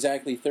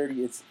exactly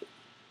 30. It's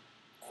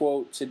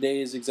quote,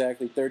 today is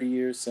exactly 30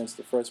 years since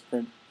the Fresh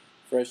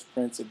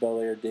Prince of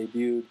Bel-Air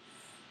debuted.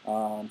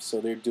 So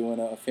they're doing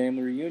a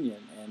family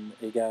reunion, and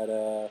they got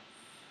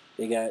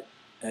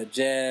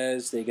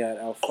Jazz, they got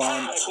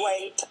Alfonso.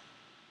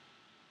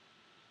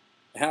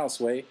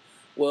 Houseway.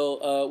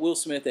 Well, Will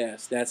Smith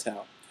asked. That's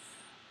how.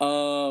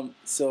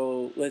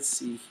 So let's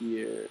see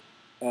here.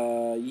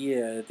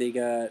 Yeah, they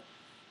got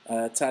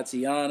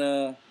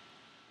Tatiana.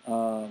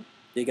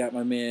 They got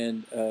my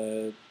man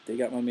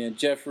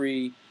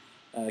Jeffrey,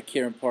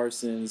 Karen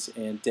Parsons,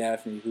 and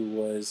Daphne, who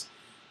was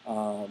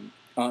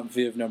Aunt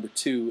Viv number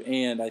 2.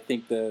 And I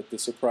think the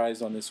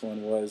surprise on this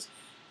one was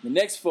the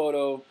next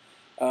photo.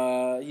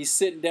 He's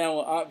sitting down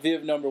with Aunt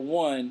Viv number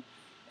 1,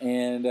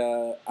 and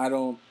I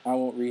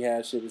won't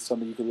rehash it. It's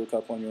something you can look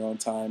up on your own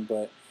time,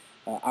 but.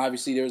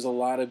 Obviously, there's a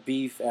lot of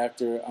beef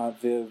after Aunt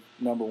Viv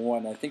number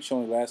 1. I think she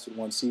only lasted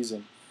 1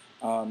 season,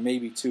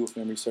 maybe 2 if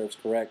memory serves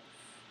correct.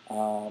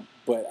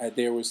 But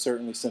there was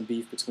certainly some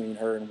beef between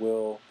her and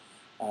Will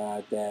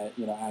that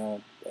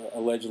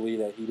allegedly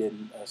that he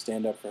didn't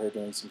stand up for her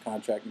during some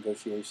contract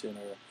negotiation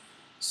or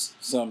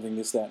something,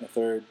 this, that, and the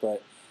third.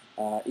 But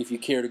if you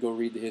care to go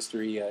read the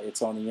history,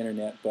 it's on the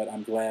internet. But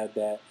I'm glad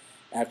that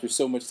after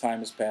so much time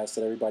has passed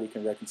that everybody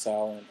can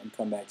reconcile and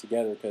come back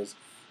together, because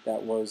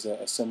that was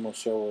a seminal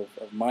show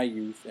of my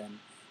youth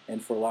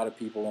and for a lot of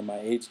people in my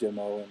age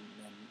demo and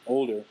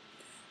older.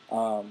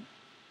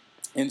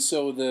 And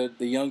so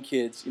the young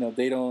kids,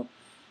 they don't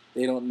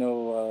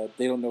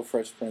know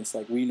Fresh Prince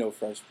like we know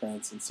Fresh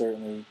Prince, and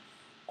certainly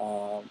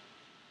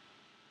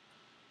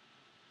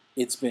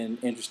it's been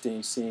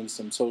interesting seeing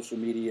some social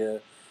media,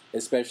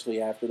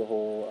 especially after the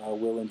whole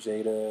Will and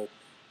Jada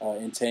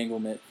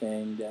entanglement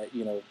thing, that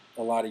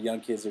a lot of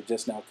young kids are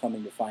just now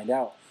coming to find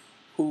out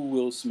who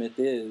Will Smith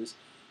is.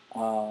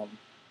 And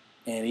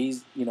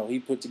he's, he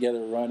put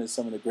together a run in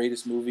some of the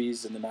greatest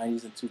movies in the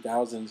 90s and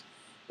 2000s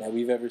that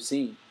we've ever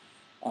seen.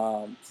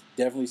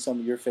 Definitely some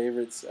of your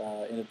favorites,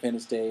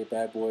 Independence Day,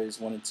 Bad Boys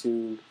 1 and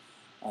 2.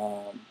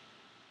 Off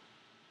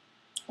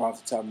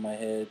the top of my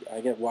head,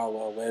 I get Wild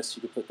Wild West.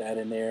 You could put that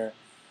in there.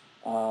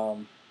 I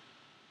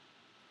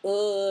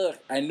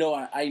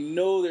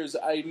know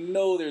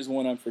there's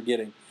one I'm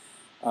forgetting,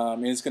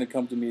 and it's going to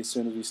come to me as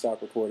soon as we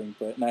stop recording.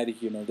 But neither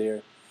here nor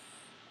there.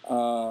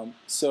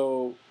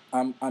 So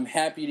I'm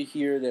happy to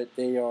hear that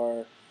they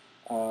are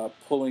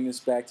pulling this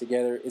back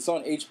together. It's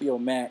on HBO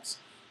Max,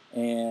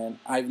 and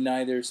I've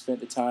neither spent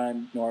the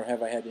time nor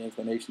have I had the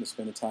inclination to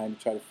spend the time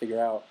to try to figure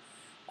out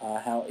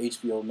how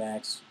HBO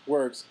Max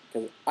works,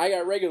 because I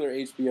got regular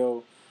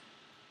HBO.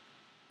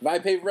 If I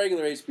pay for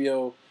regular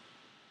HBO,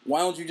 why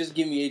don't you just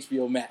give me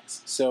HBO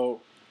Max?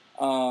 So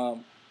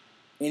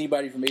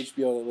anybody from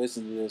HBO that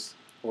listens to this,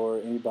 or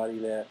anybody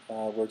that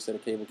works at a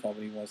cable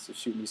company wants to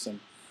shoot me some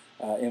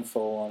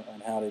info on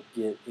how to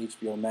get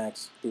HBO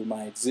Max through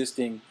my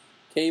existing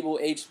cable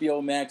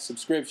HBO Max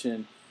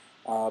subscription,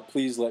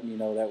 please let me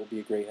know. That would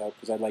be a great help,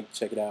 because I'd like to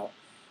check it out.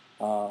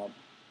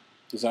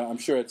 Because I'm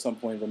sure at some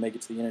point it'll make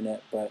it to the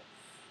internet. But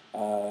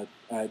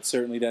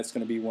certainly that's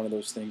going to be one of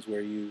those things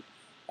where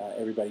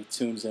everybody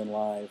tunes in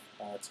live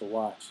to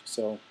watch.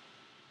 So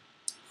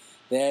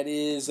that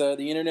is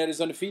the internet is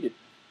undefeated.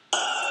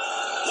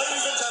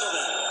 Ladies and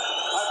gentlemen,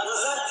 I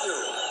present you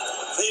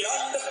the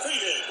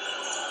undefeated,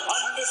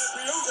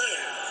 undisputed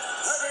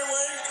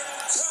heavyweight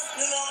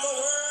champion of the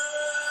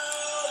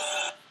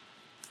world.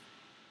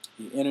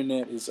 The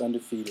internet is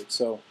undefeated.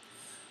 So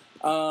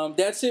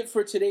that's it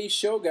for today's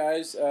show,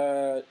 guys.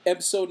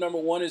 Episode number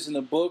 1 is in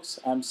the books.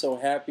 I'm so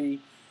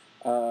happy.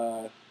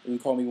 You can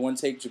call me One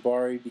Take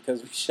Jabari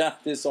because we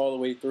shot this all the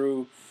way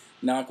through.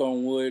 Knock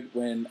on wood,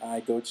 when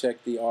I go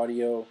check the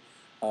audio,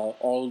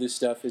 all of this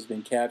stuff has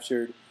been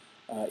captured.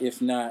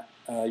 If not,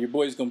 your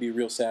boy's going to be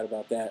real sad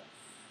about that,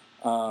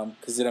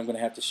 because then I'm going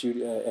to have to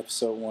shoot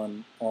episode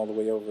 1 all the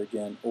way over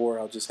again, or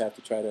I'll just have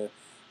to try to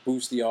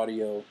boost the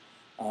audio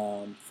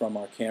from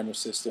our camera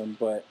system.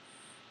 But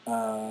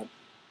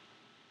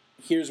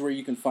here's where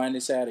you can find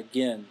us at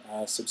again.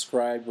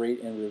 Subscribe,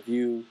 rate, and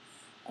review.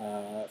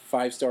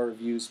 5-star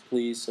reviews,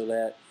 please, so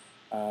that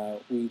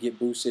we can get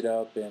boosted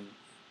up and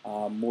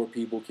more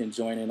people can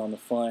join in on the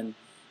fun.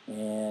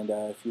 And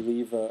if you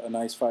leave a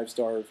nice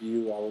 5-star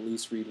review, I'll at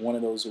least read one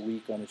of those a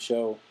week on the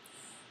show.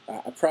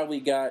 I probably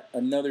got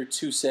another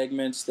 2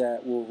 segments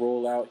that will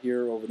roll out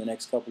here over the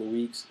next couple of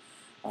weeks,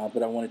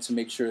 but I wanted to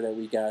make sure that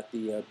we got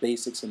the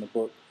basics in the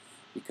book,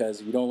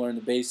 because if you don't learn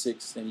the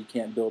basics, then you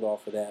can't build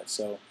off of that.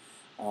 So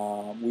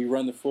we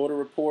run the Florida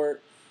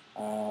Report,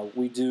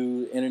 we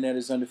do Internet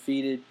is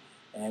Undefeated,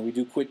 and we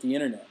do Quit the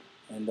Internet.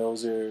 And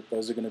those are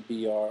going to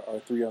be our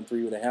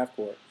 3-on-3 with a half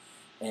court.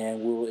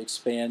 And we'll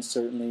expand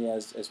certainly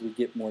as we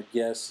get more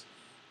guests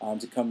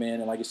to come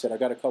in. And like I said, I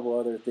got a couple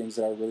other things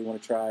that I really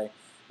want to try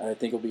that I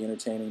think will be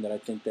entertaining, that I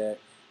think that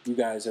you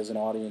guys as an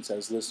audience,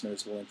 as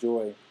listeners, will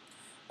enjoy.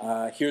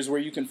 Here's where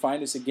you can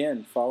find us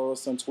again. Follow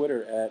us on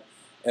Twitter at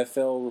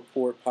FL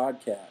Report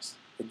Podcast.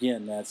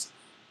 Again, that's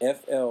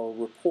FL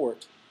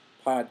Report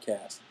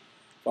Podcast.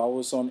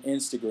 Follow us on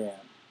Instagram,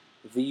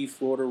 The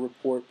Florida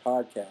Report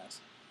Podcast.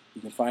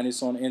 You can find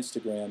us on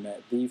Instagram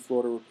at The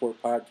Florida Report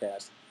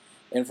Podcast.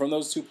 And from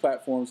those 2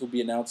 platforms, we'll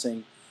be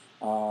announcing,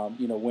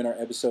 when our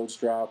episodes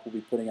drop. We'll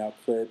be putting out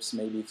clips,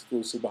 maybe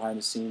exclusive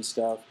behind-the-scenes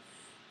stuff.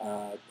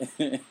 I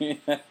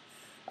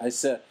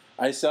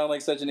sound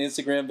like such an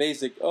Instagram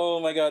basic. Oh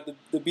my God,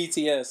 the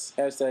BTS,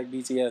 hashtag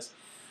BTS.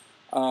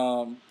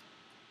 And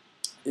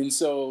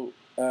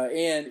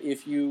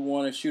if you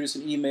want to shoot us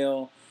an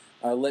email,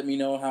 let me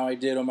know how I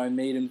did on my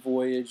maiden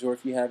voyage, or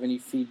if you have any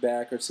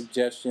feedback or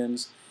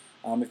suggestions.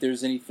 If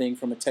there's anything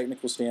from a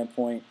technical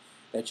standpoint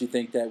that you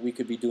think that we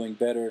could be doing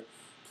better,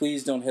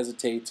 please don't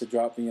hesitate to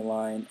drop me a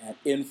line at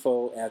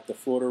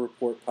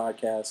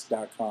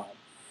info@thefloridareportpodcast.com.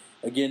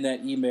 Again,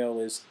 that email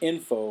is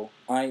info,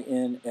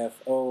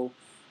 I-N-F-O,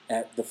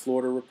 at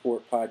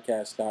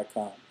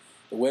thefloridareportpodcast.com.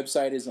 The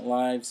website isn't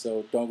live,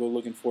 so don't go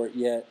looking for it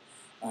yet.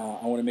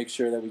 I want to make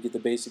sure that we get the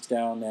basics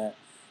down, that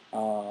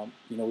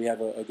we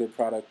have a good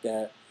product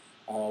that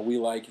we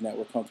like and that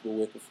we're comfortable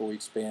with before we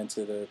expand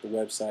to the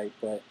website.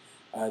 But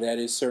that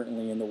is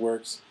certainly in the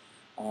works.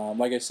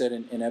 Like I said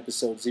in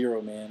episode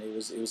 0, man, it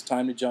was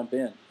time to jump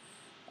in.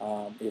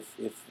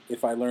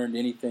 If I learned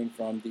anything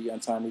from the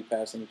untimely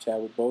passing of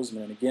Chadwick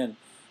Boseman, and again,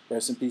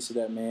 rest in peace to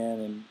that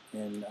man,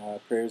 and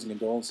prayers and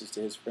condolences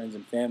to his friends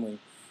and family,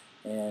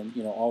 and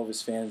all of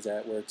his fans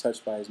that were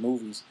touched by his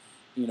movies.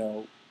 He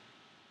knew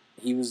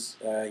he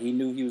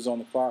was on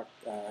the clock.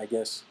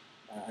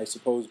 I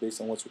suppose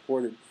based on what's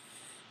reported,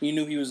 he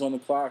knew he was on the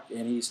clock,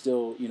 and he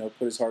still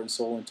put his heart and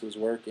soul into his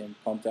work and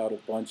pumped out a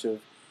bunch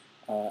of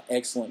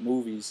excellent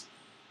movies.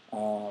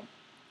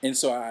 And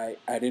so I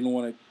didn't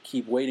want to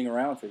keep waiting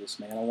around for this,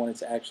 man. I wanted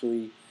to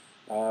actually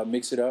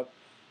mix it up,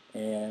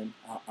 and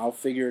I'll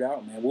figure it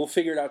out, man. We'll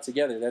figure it out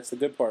together. That's the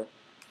good part.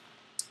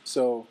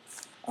 So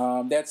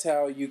that's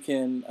how you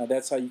can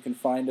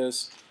find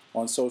us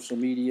on social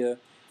media.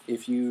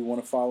 If you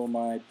want to follow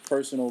my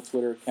personal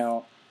Twitter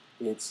account,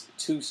 it's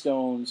 2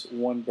 Stones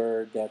 1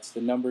 Bird. That's the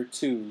number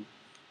 2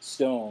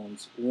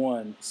 Stones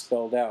 1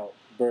 spelled out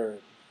Bird.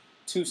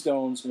 2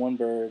 Stones 1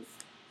 Bird.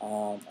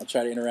 I'll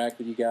try to interact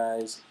with you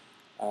guys.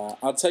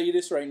 I'll tell you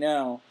this right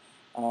now,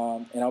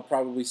 and I'll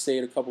probably say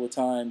it a couple of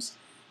times.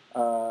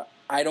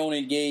 I don't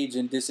engage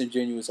in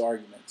disingenuous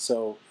arguments.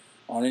 So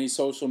on any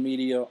social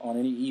media, on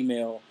any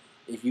email,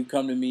 if you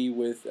come to me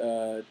with,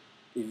 if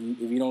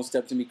you don't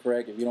step to me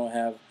correct, if you don't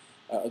have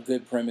a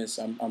good premise,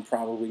 I'm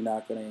probably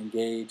not going to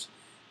engage.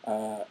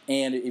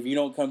 And if you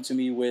don't come to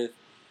me with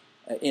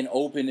an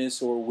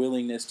openness or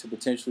willingness to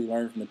potentially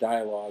learn from the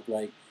dialogue,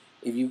 like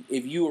if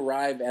you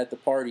arrive at the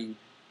party,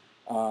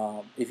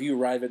 with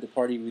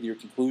your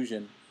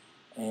conclusion,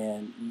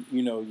 and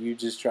you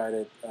just try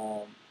to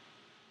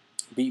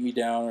beat me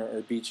down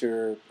or beat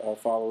your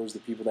followers, the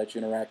people that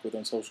you interact with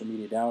on social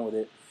media, down with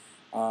it,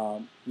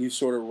 you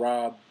sort of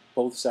rob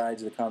both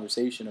sides of the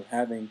conversation of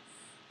having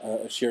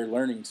a shared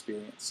learning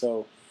experience.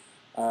 So,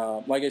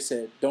 like I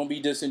said, don't be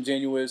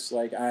disingenuous.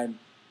 Like I'm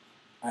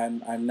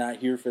not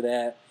here for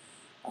that.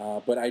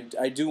 But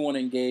I do want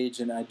to engage,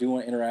 and I do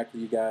want to interact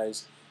with you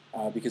guys.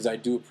 because I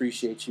do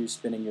appreciate you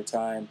spending your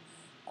time.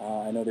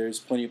 I know there's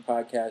plenty of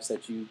podcasts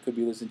that you could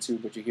be listening to,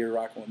 but you're here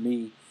rocking with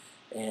me,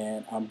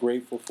 and I'm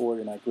grateful for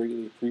it, and I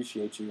greatly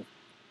appreciate you.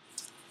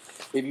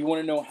 If you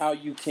want to know how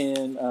you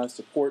can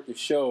support the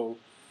show,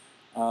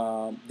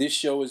 this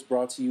show is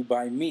brought to you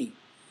by me.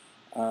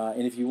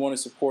 And if you want to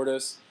support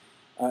us,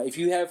 if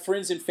you have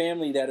friends and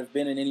family that have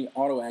been in any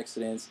auto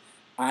accidents,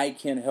 I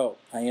can help.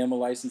 I am a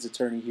licensed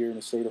attorney here in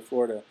the state of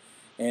Florida,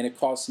 and it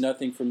costs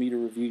nothing for me to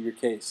review your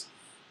case.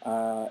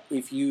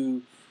 If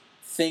you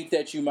think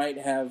that you might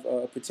have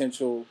a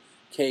potential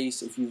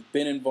case, if you've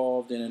been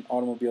involved in an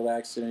automobile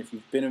accident, if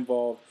you've been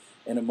involved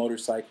in a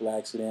motorcycle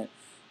accident,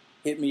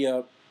 hit me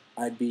up.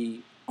 I'd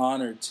be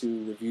honored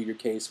to review your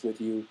case with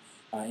you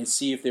and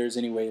see if there's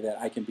any way that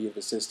I can be of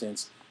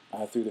assistance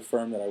through the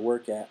firm that I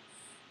work at.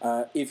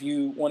 If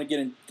you want to get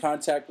in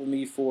contact with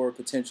me for a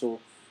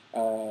potential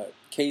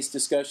case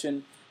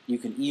discussion, you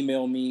can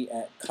email me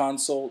at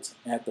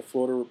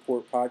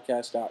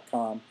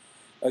consult@thefloridareportpodcast.com.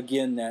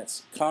 Again,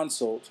 that's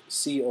consult,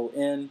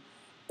 CONSULT,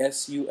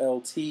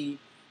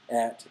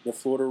 at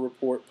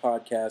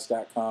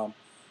thefloridareportpodcast.com.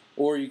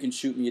 Or you can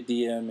shoot me a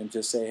DM and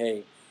just say,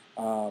 hey,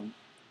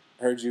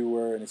 heard you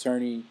were an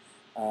attorney.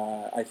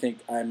 I think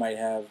I might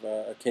have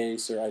a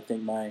case, or I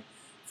think my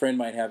friend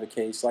might have a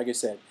case. Like I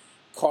said,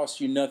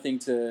 costs you nothing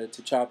to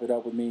chop it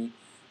up with me.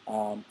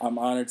 I'm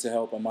honored to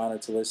help. I'm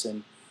honored to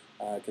listen,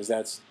 because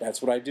that's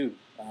what I do.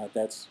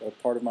 That's a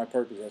part of my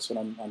purpose. That's what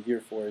I'm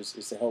here for, is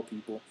to help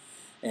people.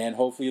 And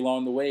hopefully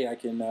along the way I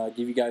can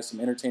give you guys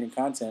some entertaining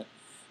content.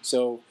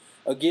 So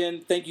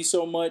again, thank you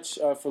so much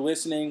for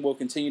listening. We'll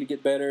continue to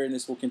get better, and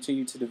this will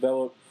continue to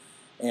develop,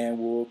 and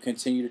we'll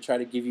continue to try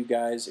to give you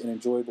guys an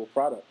enjoyable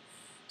product.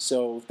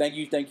 So thank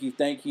you.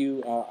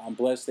 I'm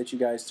blessed that you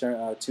guys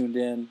tuned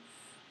in.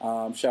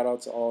 Shout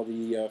out to all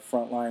the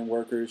frontline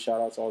workers.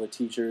 Shout out to all the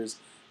teachers.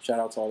 Shout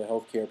out to all the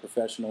healthcare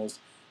professionals.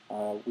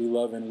 We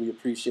love and we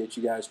appreciate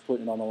you guys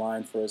putting it on the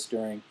line for us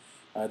during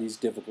these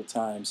difficult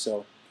times.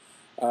 So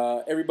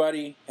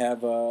everybody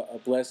have a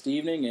blessed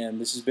evening,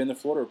 and this has been the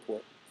Florida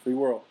Report. Free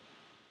world.